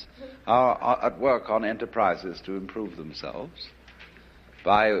friends are at work on enterprises to improve themselves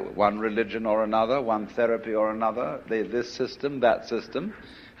by one religion or another, one therapy or another, this system, that system,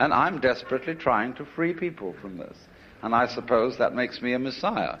 and I'm desperately trying to free people from this. And I suppose that makes me a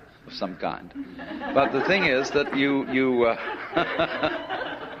messiah of some kind. But the thing is that you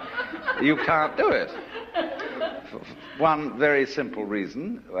can't do it. One very simple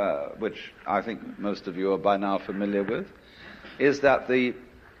reason, which I think most of you are by now familiar with, is that the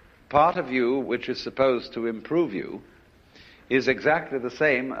part of you which is supposed to improve you is exactly the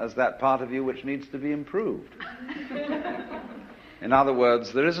same as that part of you which needs to be improved. In other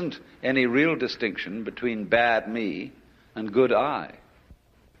words, there isn't any real distinction between bad me and good I,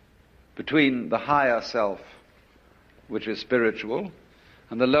 between the higher self, which is spiritual,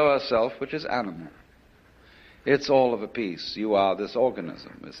 and the lower self, which is animal. It's all of a piece. You are this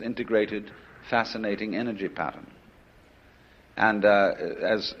organism, this integrated, fascinating energy pattern. And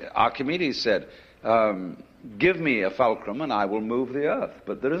as Archimedes said, give me a fulcrum and I will move the earth,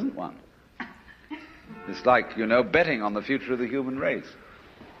 but there isn't one. It's like, betting on the future of the human race.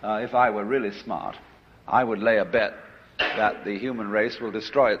 If I were really smart, I would lay a bet that the human race will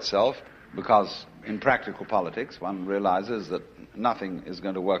destroy itself because in practical politics one realizes that nothing is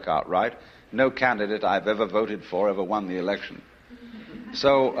going to work out right. No candidate I've ever voted for ever won the election.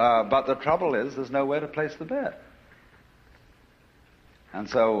 So, but the trouble is there's nowhere to place the bet. And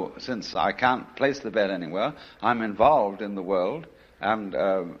so, since I can't place the bet anywhere, I'm involved in the world and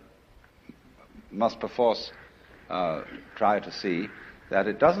must perforce try to see that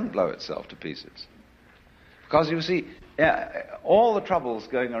it doesn't blow itself to pieces. Because you see, all the troubles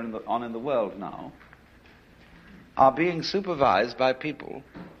going on in the world now are being supervised by people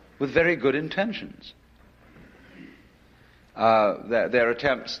with very good intentions. Their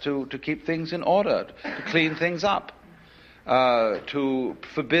attempts to keep things in order, to clean things up, to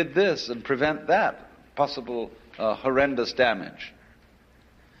forbid this and prevent that possible horrendous damage.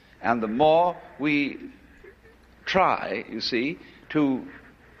 And the more we try, you see, to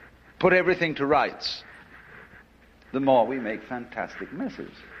put everything to rights, the more we make fantastic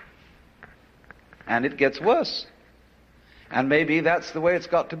messes. And it gets worse. And maybe that's the way it's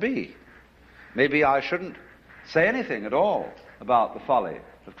got to be. Maybe I shouldn't say anything at all about the folly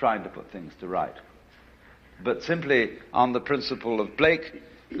of trying to put things to right. But simply on the principle of Blake,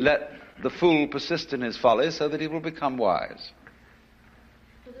 let the fool persist in his folly so that he will become wise.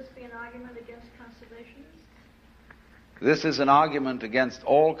 Would this be an argument against conservationists? This is an argument against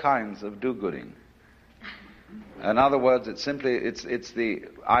all kinds of do-gooding. In other words, it's simply,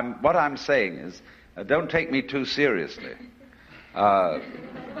 what I'm saying is, don't take me too seriously.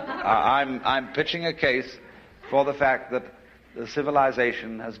 I'm pitching a case for the fact that the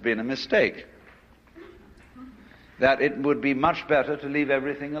civilization has been a mistake. That it would be much better to leave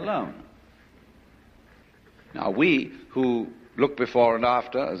everything alone. Now, we who look before and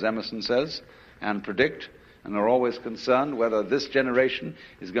after, as Emerson says, and predict, and are always concerned whether this generation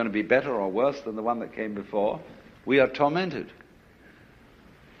is going to be better or worse than the one that came before, we are tormented.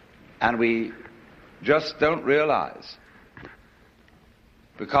 And we just don't realize,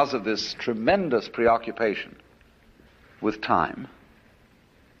 because of this tremendous preoccupation with time,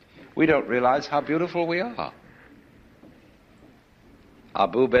 we don't realize how beautiful we are.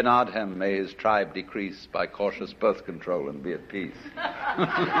 Abu Ben Adhem, may his tribe decrease by cautious birth control and be at peace.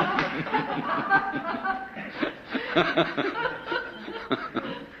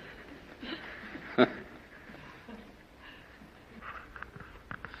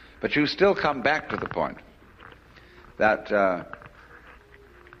 But you still come back to the point that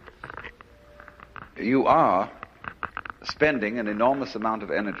you are spending an enormous amount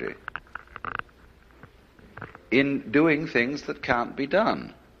of energy in doing things that can't be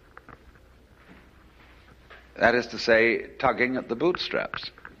done. That is to say, tugging at the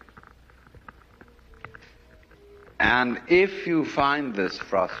bootstraps. And if you find this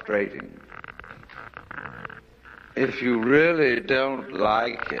frustrating, if you really don't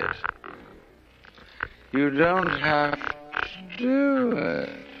like it, you don't have to do it.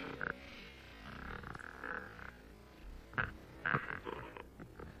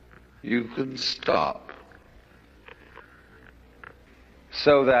 You can stop.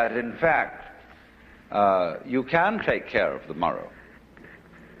 So that, in fact, you can take care of the morrow,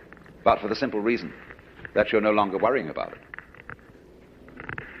 but for the simple reason that you're no longer worrying about it.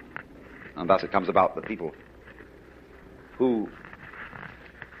 And thus it comes about that people who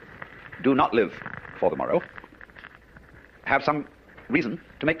do not live for the morrow have some reason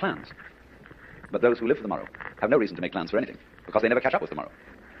to make plans. But those who live for the morrow have no reason to make plans for anything, because they never catch up with the morrow,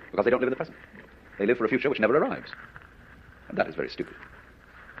 because they don't live in the present. They live for a future which never arrives. And that is very stupid.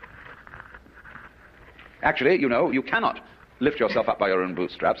 Actually, you know, you cannot lift yourself up by your own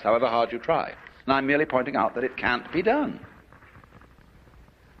bootstraps, however hard you try. And I'm merely pointing out that it can't be done.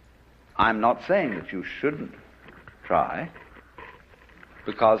 I'm not saying that you shouldn't try,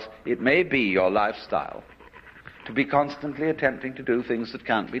 because it may be your lifestyle to be constantly attempting to do things that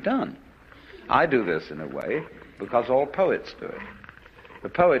can't be done. I do this in a way because all poets do it. The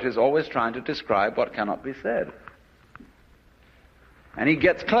poet is always trying to describe what cannot be said. And he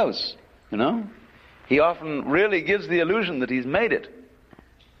gets close, you know. He often really gives the illusion that he's made it.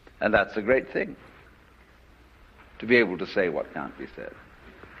 And that's a great thing, to be able to say what can't be said.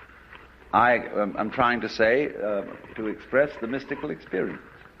 I'm trying to say, to express the mystical experience.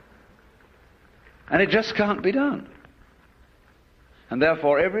 And it just can't be done. And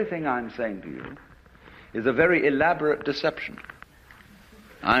therefore, everything I'm saying to you is a very elaborate deception.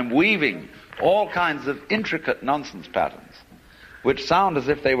 I'm weaving all kinds of intricate nonsense patterns, which sound as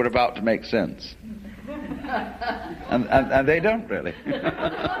if they were about to make sense. And they don't really.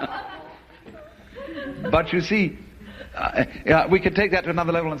 But you see, we could take that to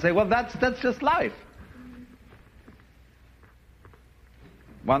another level and say, well, that's just life.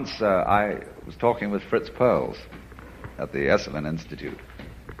 Once I was talking with Fritz Perls at the Esalen Institute.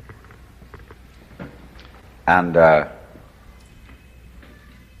 And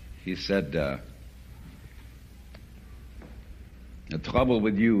he said, the trouble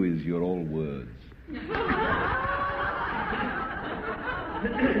with you is you're all words.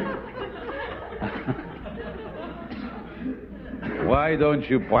 Why don't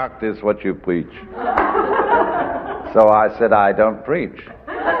you practice what you preach? So I said, I don't preach.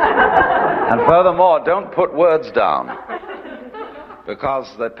 And furthermore, don't put words down.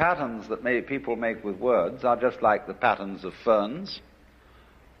 Because the patterns that people make with words are just like the patterns of ferns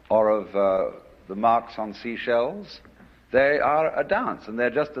or of the marks on seashells. They are a dance, and they're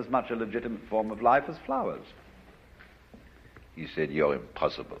just as much a legitimate form of life as flowers. He said, you're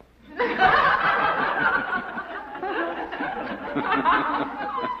impossible.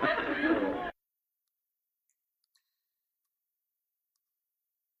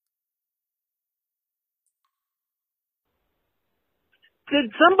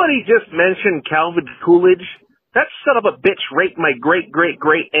 Did somebody just mention Calvin Coolidge? That son of a bitch raped my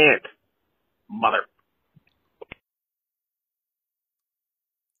great-great-great-aunt. Mother.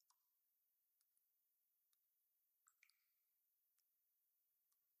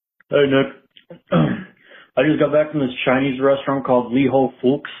 Hey, Nick. I just got back from this Chinese restaurant called Li Ho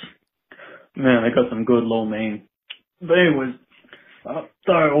Fuchs. Man, they got some good lo mein. But anyways, I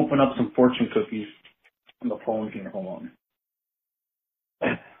thought I'd open up some fortune cookies on the phone here. Hold on.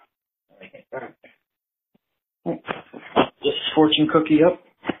 This fortune cookie up.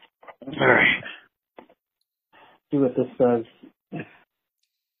 Alright. See what this says.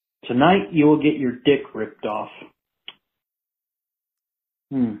 Tonight you will get your dick ripped off.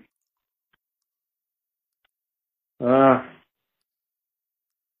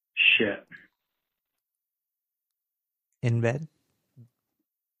 Shit. In bed?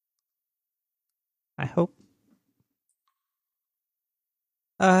 I hope.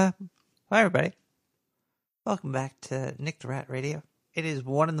 Hi everybody. Welcome back to Nick the Rat Radio. It is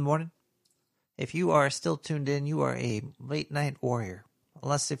 1 a.m. If you are still tuned in, you are a late night warrior.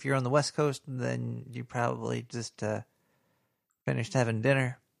 Unless if you're on the West Coast, then you probably just finished having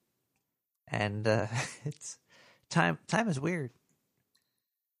dinner. And it's time is weird.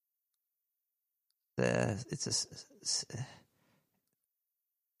 It's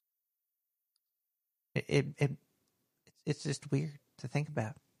just weird to think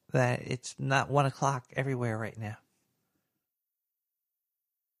about that it's not 1 o'clock everywhere right now.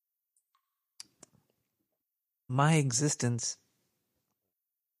 My existence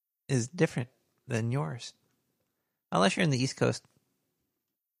is different than yours, unless you're in the East Coast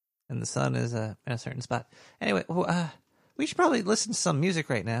and the sun is in a certain spot. Anyway, we should probably listen to some music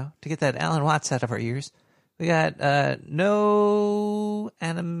right now to get that Alan Watts out of our ears. We got No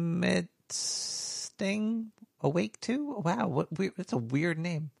Animate Sting Awake 2? Wow, that's a weird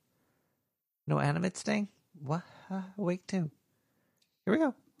name. No Animate Sting? What? Awake 2. Here we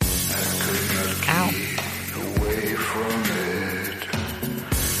go. Ow. Away from it,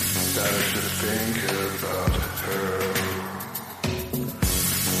 started to think about her.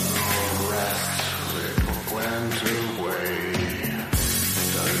 Rest, it went away.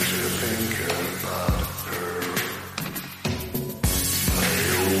 Started to think about her. Lay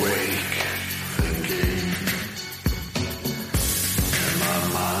awake, thinking. In my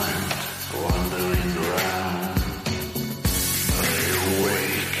mind, wandering around. Lay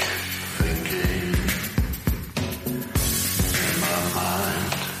awake, thinking.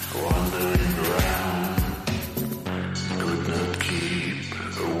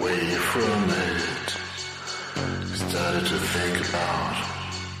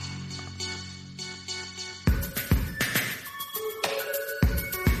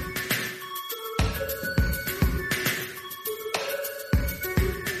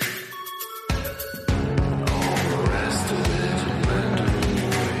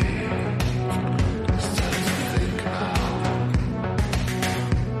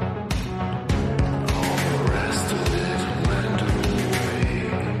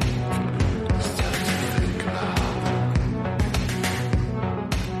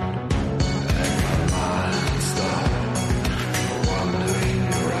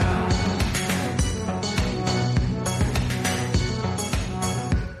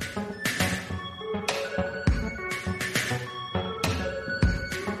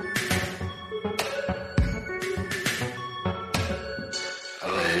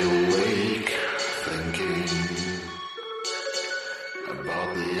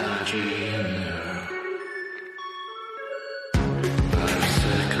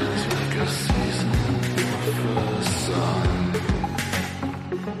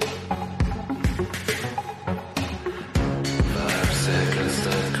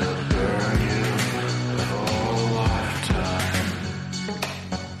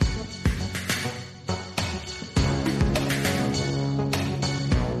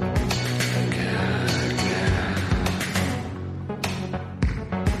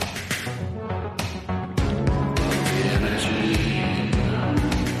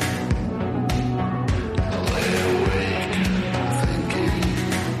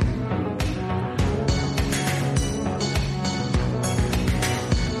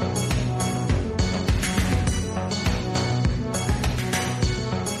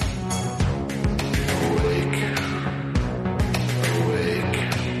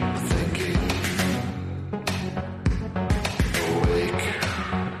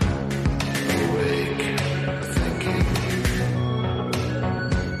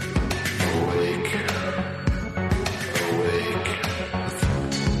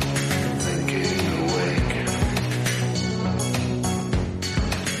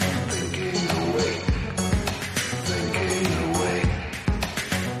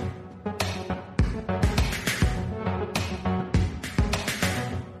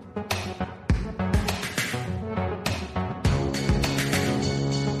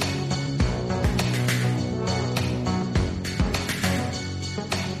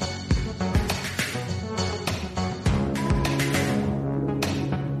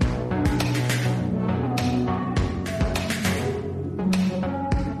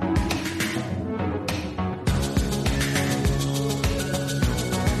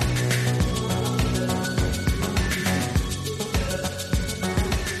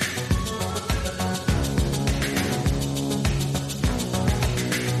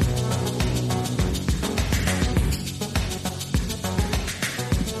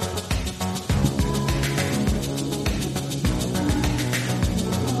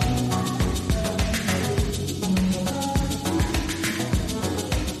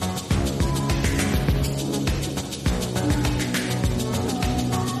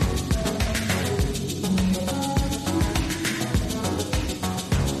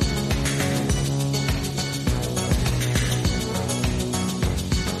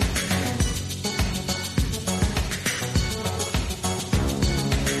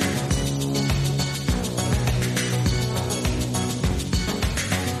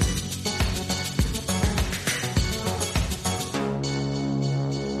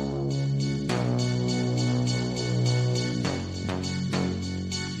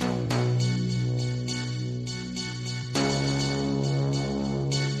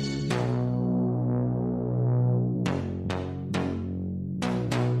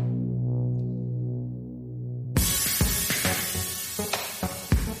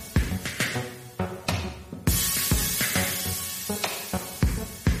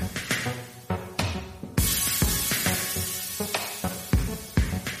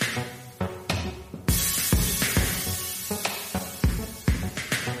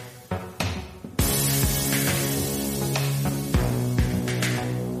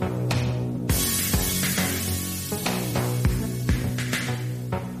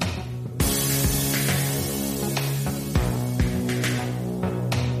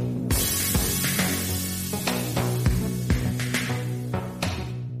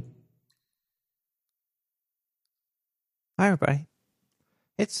 Hi, everybody.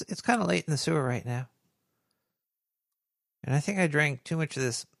 It's kind of late in the sewer right now. And I think I drank too much of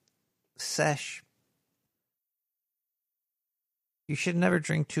this sesh. You should never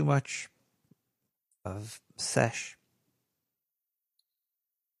drink too much of sesh.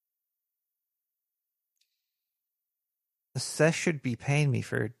 The sesh should be paying me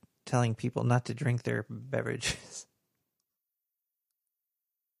for telling people not to drink their beverages.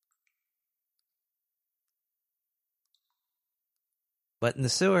 But in the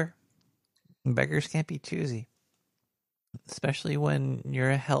sewer, beggars can't be choosy. Especially when your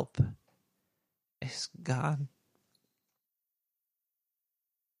help is gone.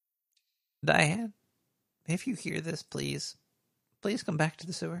 Diane, if you hear this, please come back to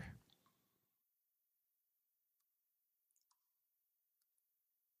the sewer.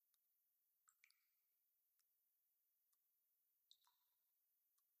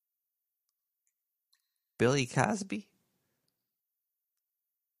 Billy Cosby?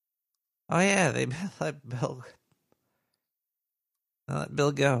 Oh yeah, they let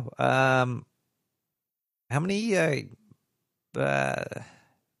Bill go. How many? I don't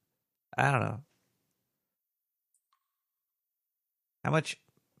know. How much?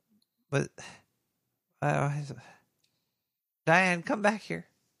 But Diane, come back here.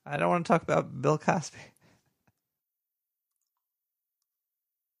 I don't want to talk about Bill Cosby.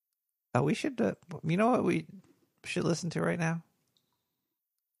 We should. You know what we should listen to right now?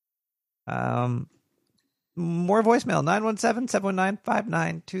 More voicemail,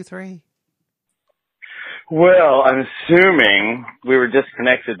 917-719-5923. Well, I'm assuming we were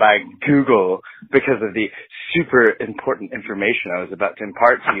disconnected by Google because of the super important information I was about to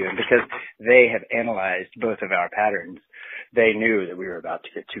impart to you, and because they have analyzed both of our patterns, they knew that we were about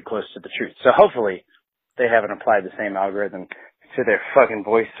to get too close to the truth. So hopefully they haven't applied the same algorithm to their fucking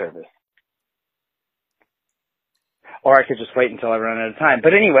voice service. Or I could just wait until I run out of time.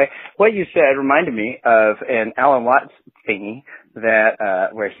 But anyway, what you said reminded me of an Alan Watts thingy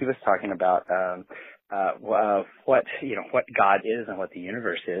that where he was talking about what God is and what the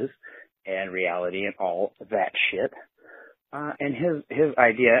universe is and reality and all that shit. And his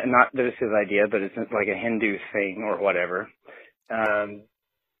idea, not that it's his idea, but it's like a Hindu thing or whatever,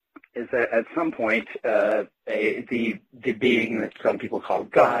 is that at some point the being that some people call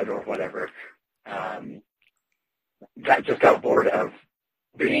God or whatever just got bored of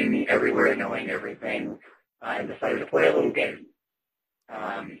being everywhere, knowing everything, and decided to play a little game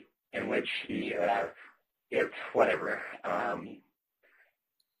in which he, hid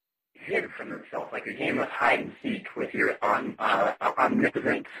from himself, like a game of hide and seek with your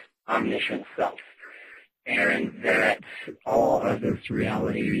omnipotent, omniscient self. And that all of this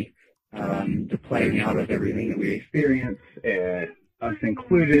reality, the playing out of everything that we experience, us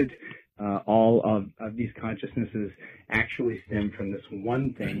included, all of these consciousnesses actually stem from this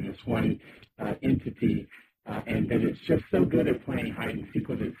one thing, this one entity, and that it's just so good at playing hide and seek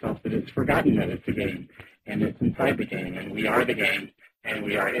with itself that it's forgotten that it's a game, and it's inside the game, and we are the game, and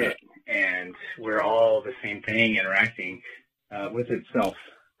we are it, and we're all the same thing interacting with itself.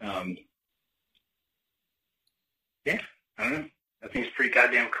 Yeah, I don't know. That thing's pretty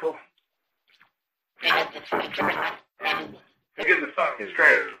goddamn cool. Get the fuck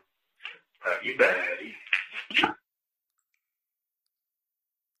straight. You bet.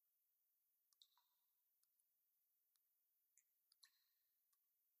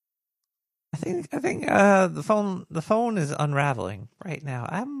 I think the phone is unraveling right now.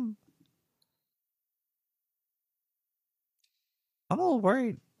 I'm a little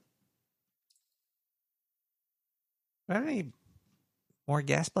worried. Do I have any more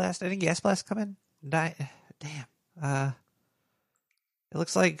gas blast? Any gas blast coming? Damn. It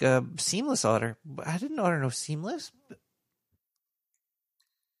looks like Seamless order. I didn't order no Seamless.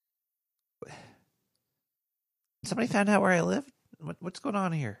 Somebody found out where I live? What's going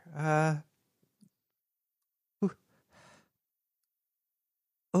on here?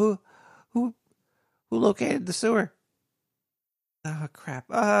 Who located the sewer? Oh crap.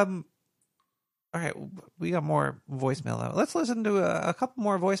 All right, we got more voicemail though. Let's listen to a couple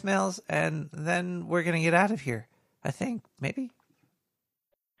more voicemails, and then we're gonna get out of here. I think maybe.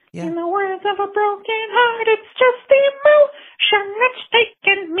 Yeah. In the words of a broken heart, it's just emotion that's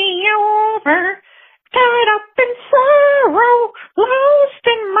taken me over. Tied up in sorrow, lost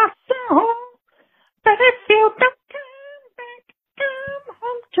in my soul. But I feel come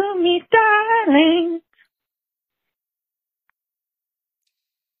home to me, darling.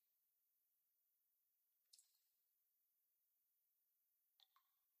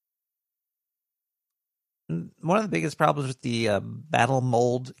 One of the biggest problems with the Battle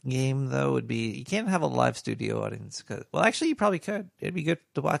Mold game, though, would be you can't have a live studio audience. Well, actually, you probably could. It'd be good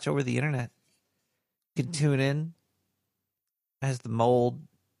to watch over the internet. You can tune in as the mold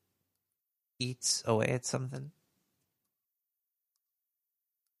eats away at something.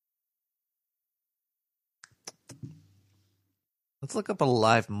 Let's look up a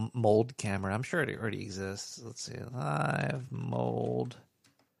live mold camera. I'm sure it already exists. Let's see. Live mold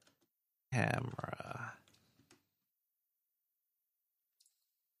camera.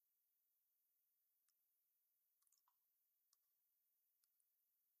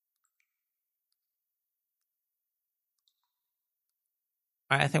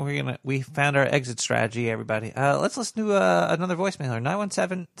 All right, I think we found our exit strategy, everybody. Let's listen to another voicemailer.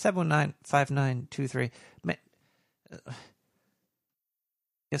 917-719-5923.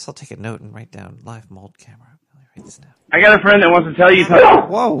 Guess I'll take a note and write down live mold camera. Let me write this down. I got a friend that wants to tell you something.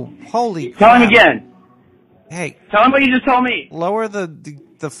 Whoa, holy Tell him crap. again. Hey. Tell him what you just told me. Lower the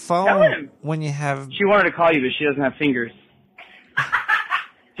phone Tell him. when you have... She wanted to call you, but she doesn't have fingers.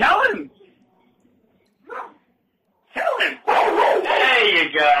 Tell him. Tell him. There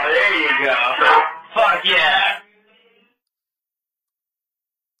you go. There you go. Fuck yeah.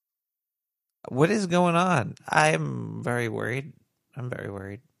 What is going on? I'm very worried.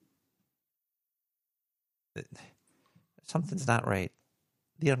 Something's not right.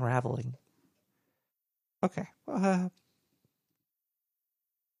 The unraveling. Okay.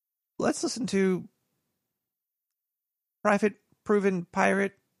 Let's listen to Private Proven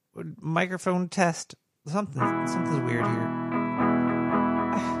Pirate microphone test. Something's weird here.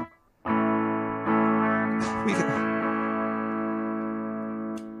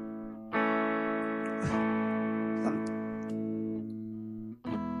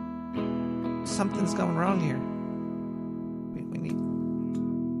 Something's going wrong here. We need...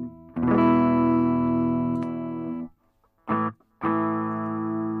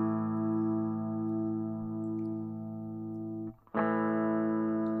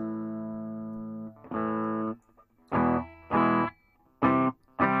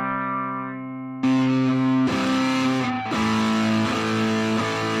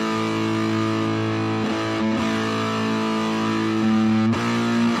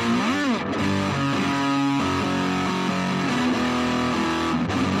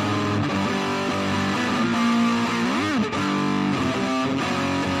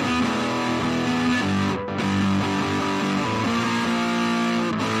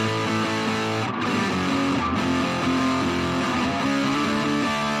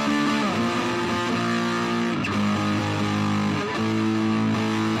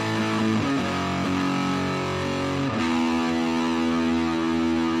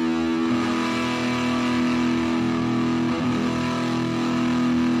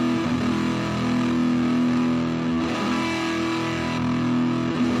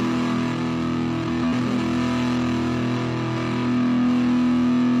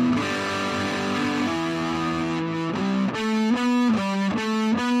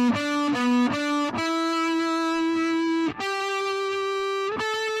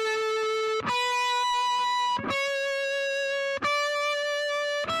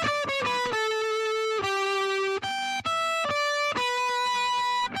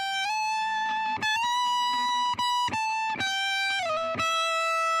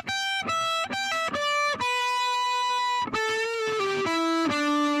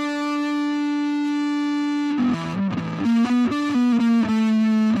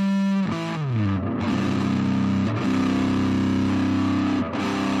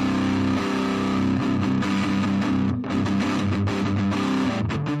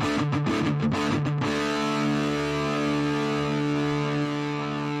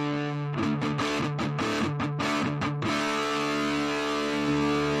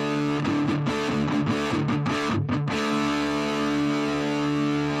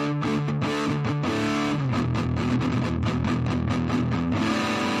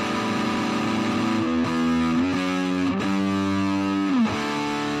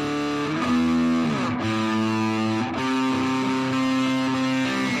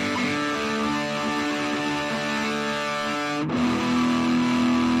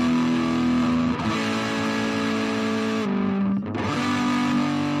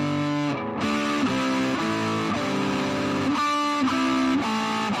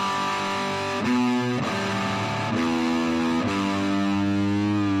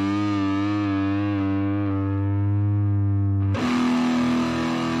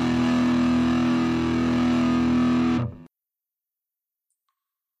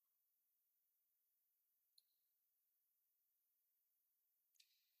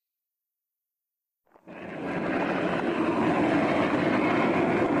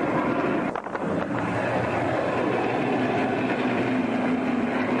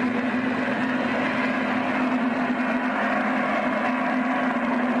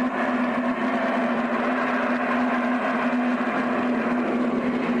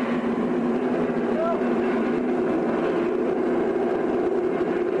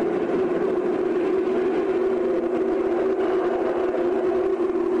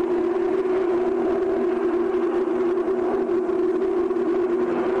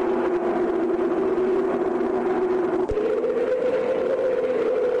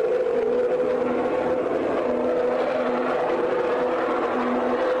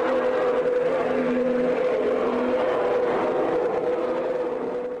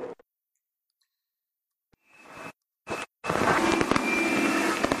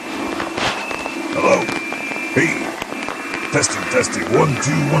 Testing. 1, 2,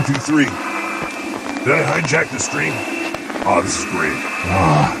 1, 2, 3. Did I hijack the stream? Oh, this is great.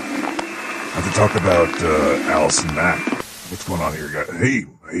 I have to talk about Allison Mack. What's going on here, guys? Hey,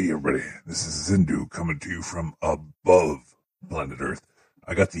 everybody. This is Zindu coming to you from above planet Earth.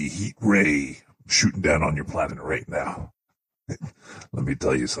 I got the heat ray shooting down on your planet right now. Let me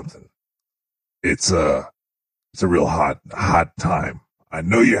tell you something. It's a real hot time. I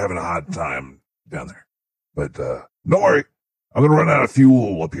know you're having a hot time down there, but don't worry. I'm gonna run out of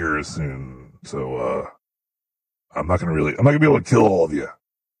fuel up here soon, so I'm not gonna be able to kill all of you.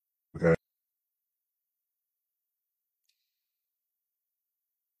 Okay.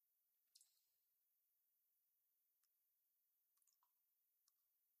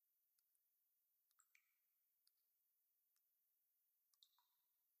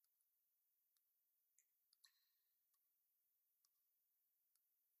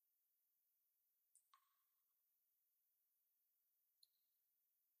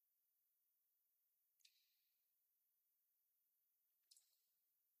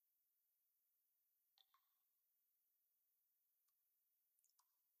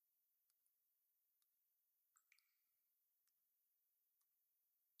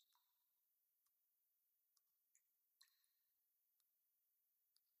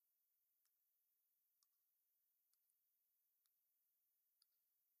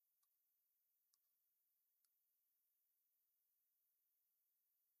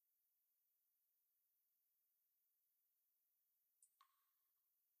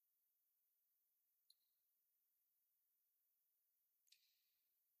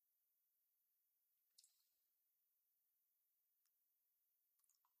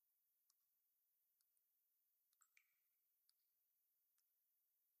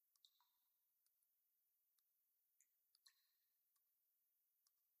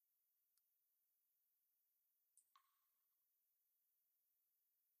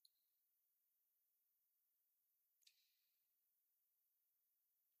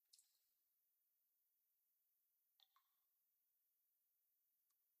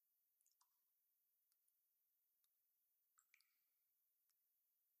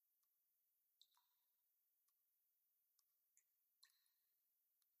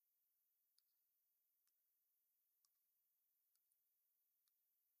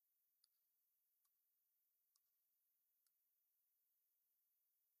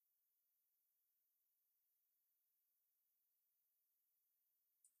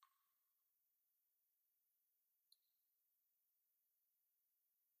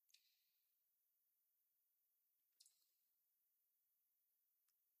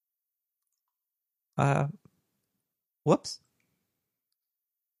 Whoops.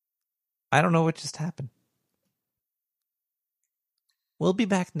 I don't know what just happened. We'll be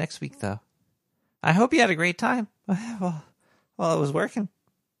back next week, though. I hope you had a great time. Well, it was working.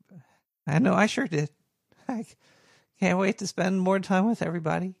 I know I sure did. I can't wait to spend more time with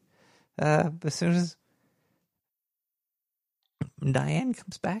everybody. As soon as Diane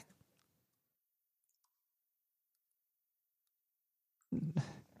comes back.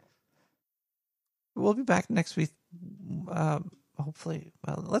 We'll be back next week. Hopefully.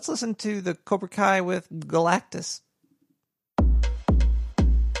 Well, let's listen to the Cobra Kai with Galactus.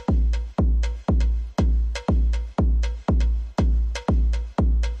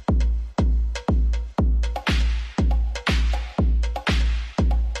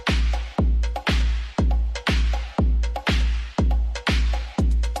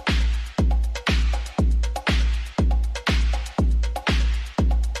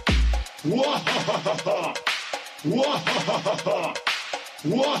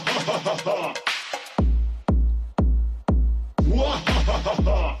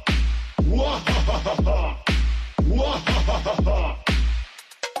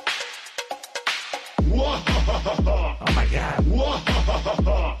 Oh my God.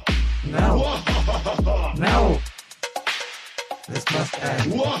 No. No. This must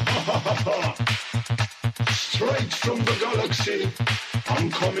end. Straight from the galaxy, I'm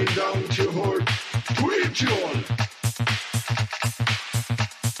coming down to eat you all.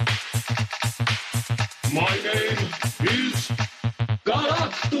 My name is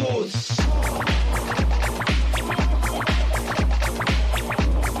Galactus.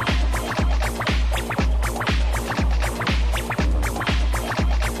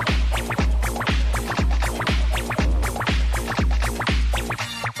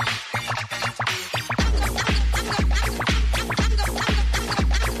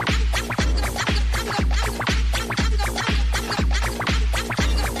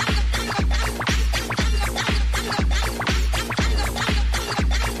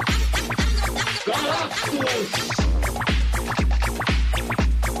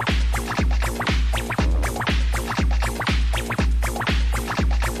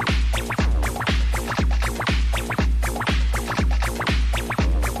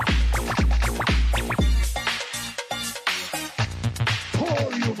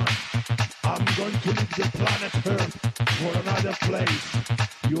 going to leave the planet Earth for another place.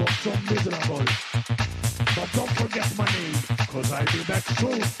 You are so miserable. But don't forget my name, cause I'll be back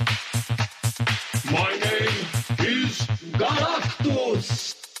soon. My name is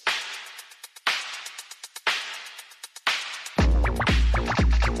Galactus.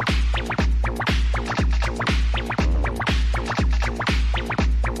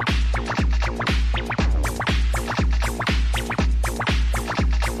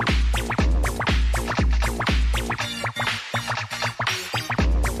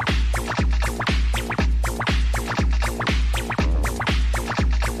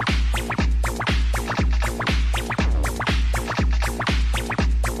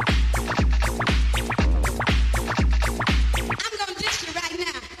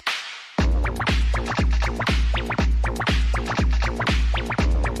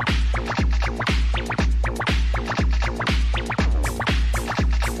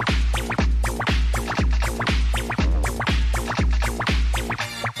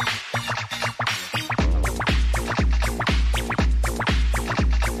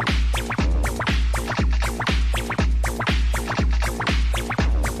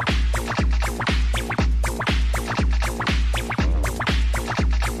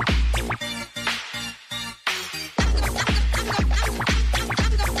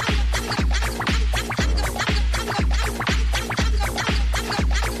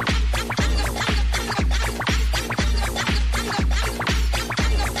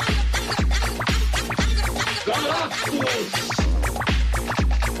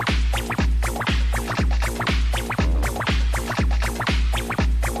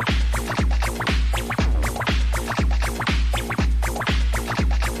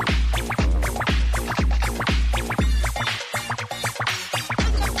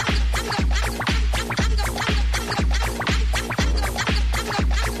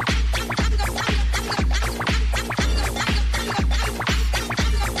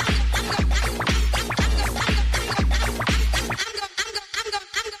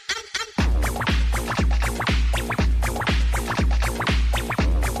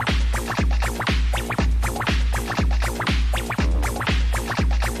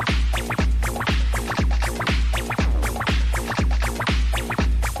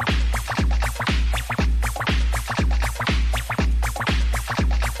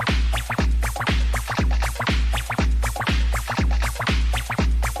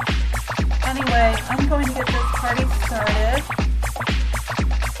 Anyway, I'm going to get this party started.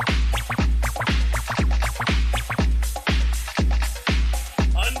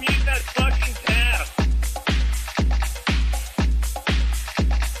 Unmute that fucking tab.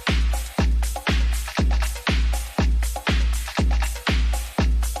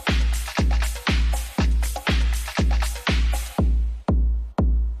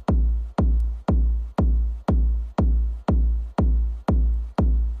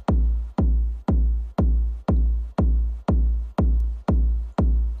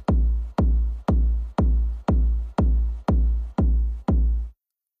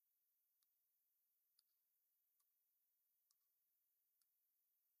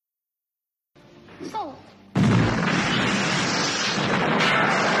 So,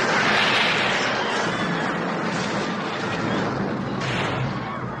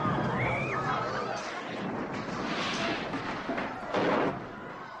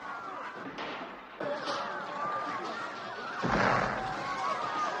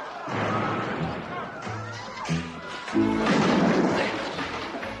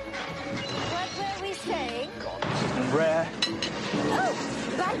 What were we saying? Rare. Oh,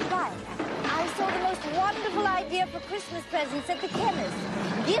 bye. I saw the most wonderful idea for Christmas presents at the chemist.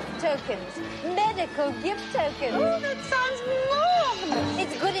 Gift tokens. Medical gift tokens. Oh, that sounds marvelous.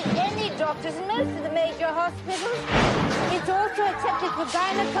 It's good at any doctors and most of the major hospitals. It's also accepted for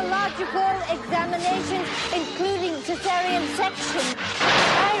gynecological examinations, including cesarean section.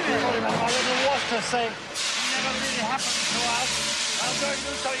 Sorry, man, I don't know what to say. Never really happened to us. I'm going to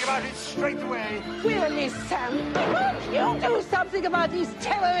do something about it straight away. Really, Sam? Won't you do something about these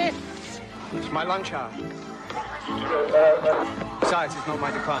terrorists? It's my lunch hour. Besides, it's not my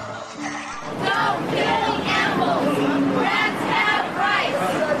department. No,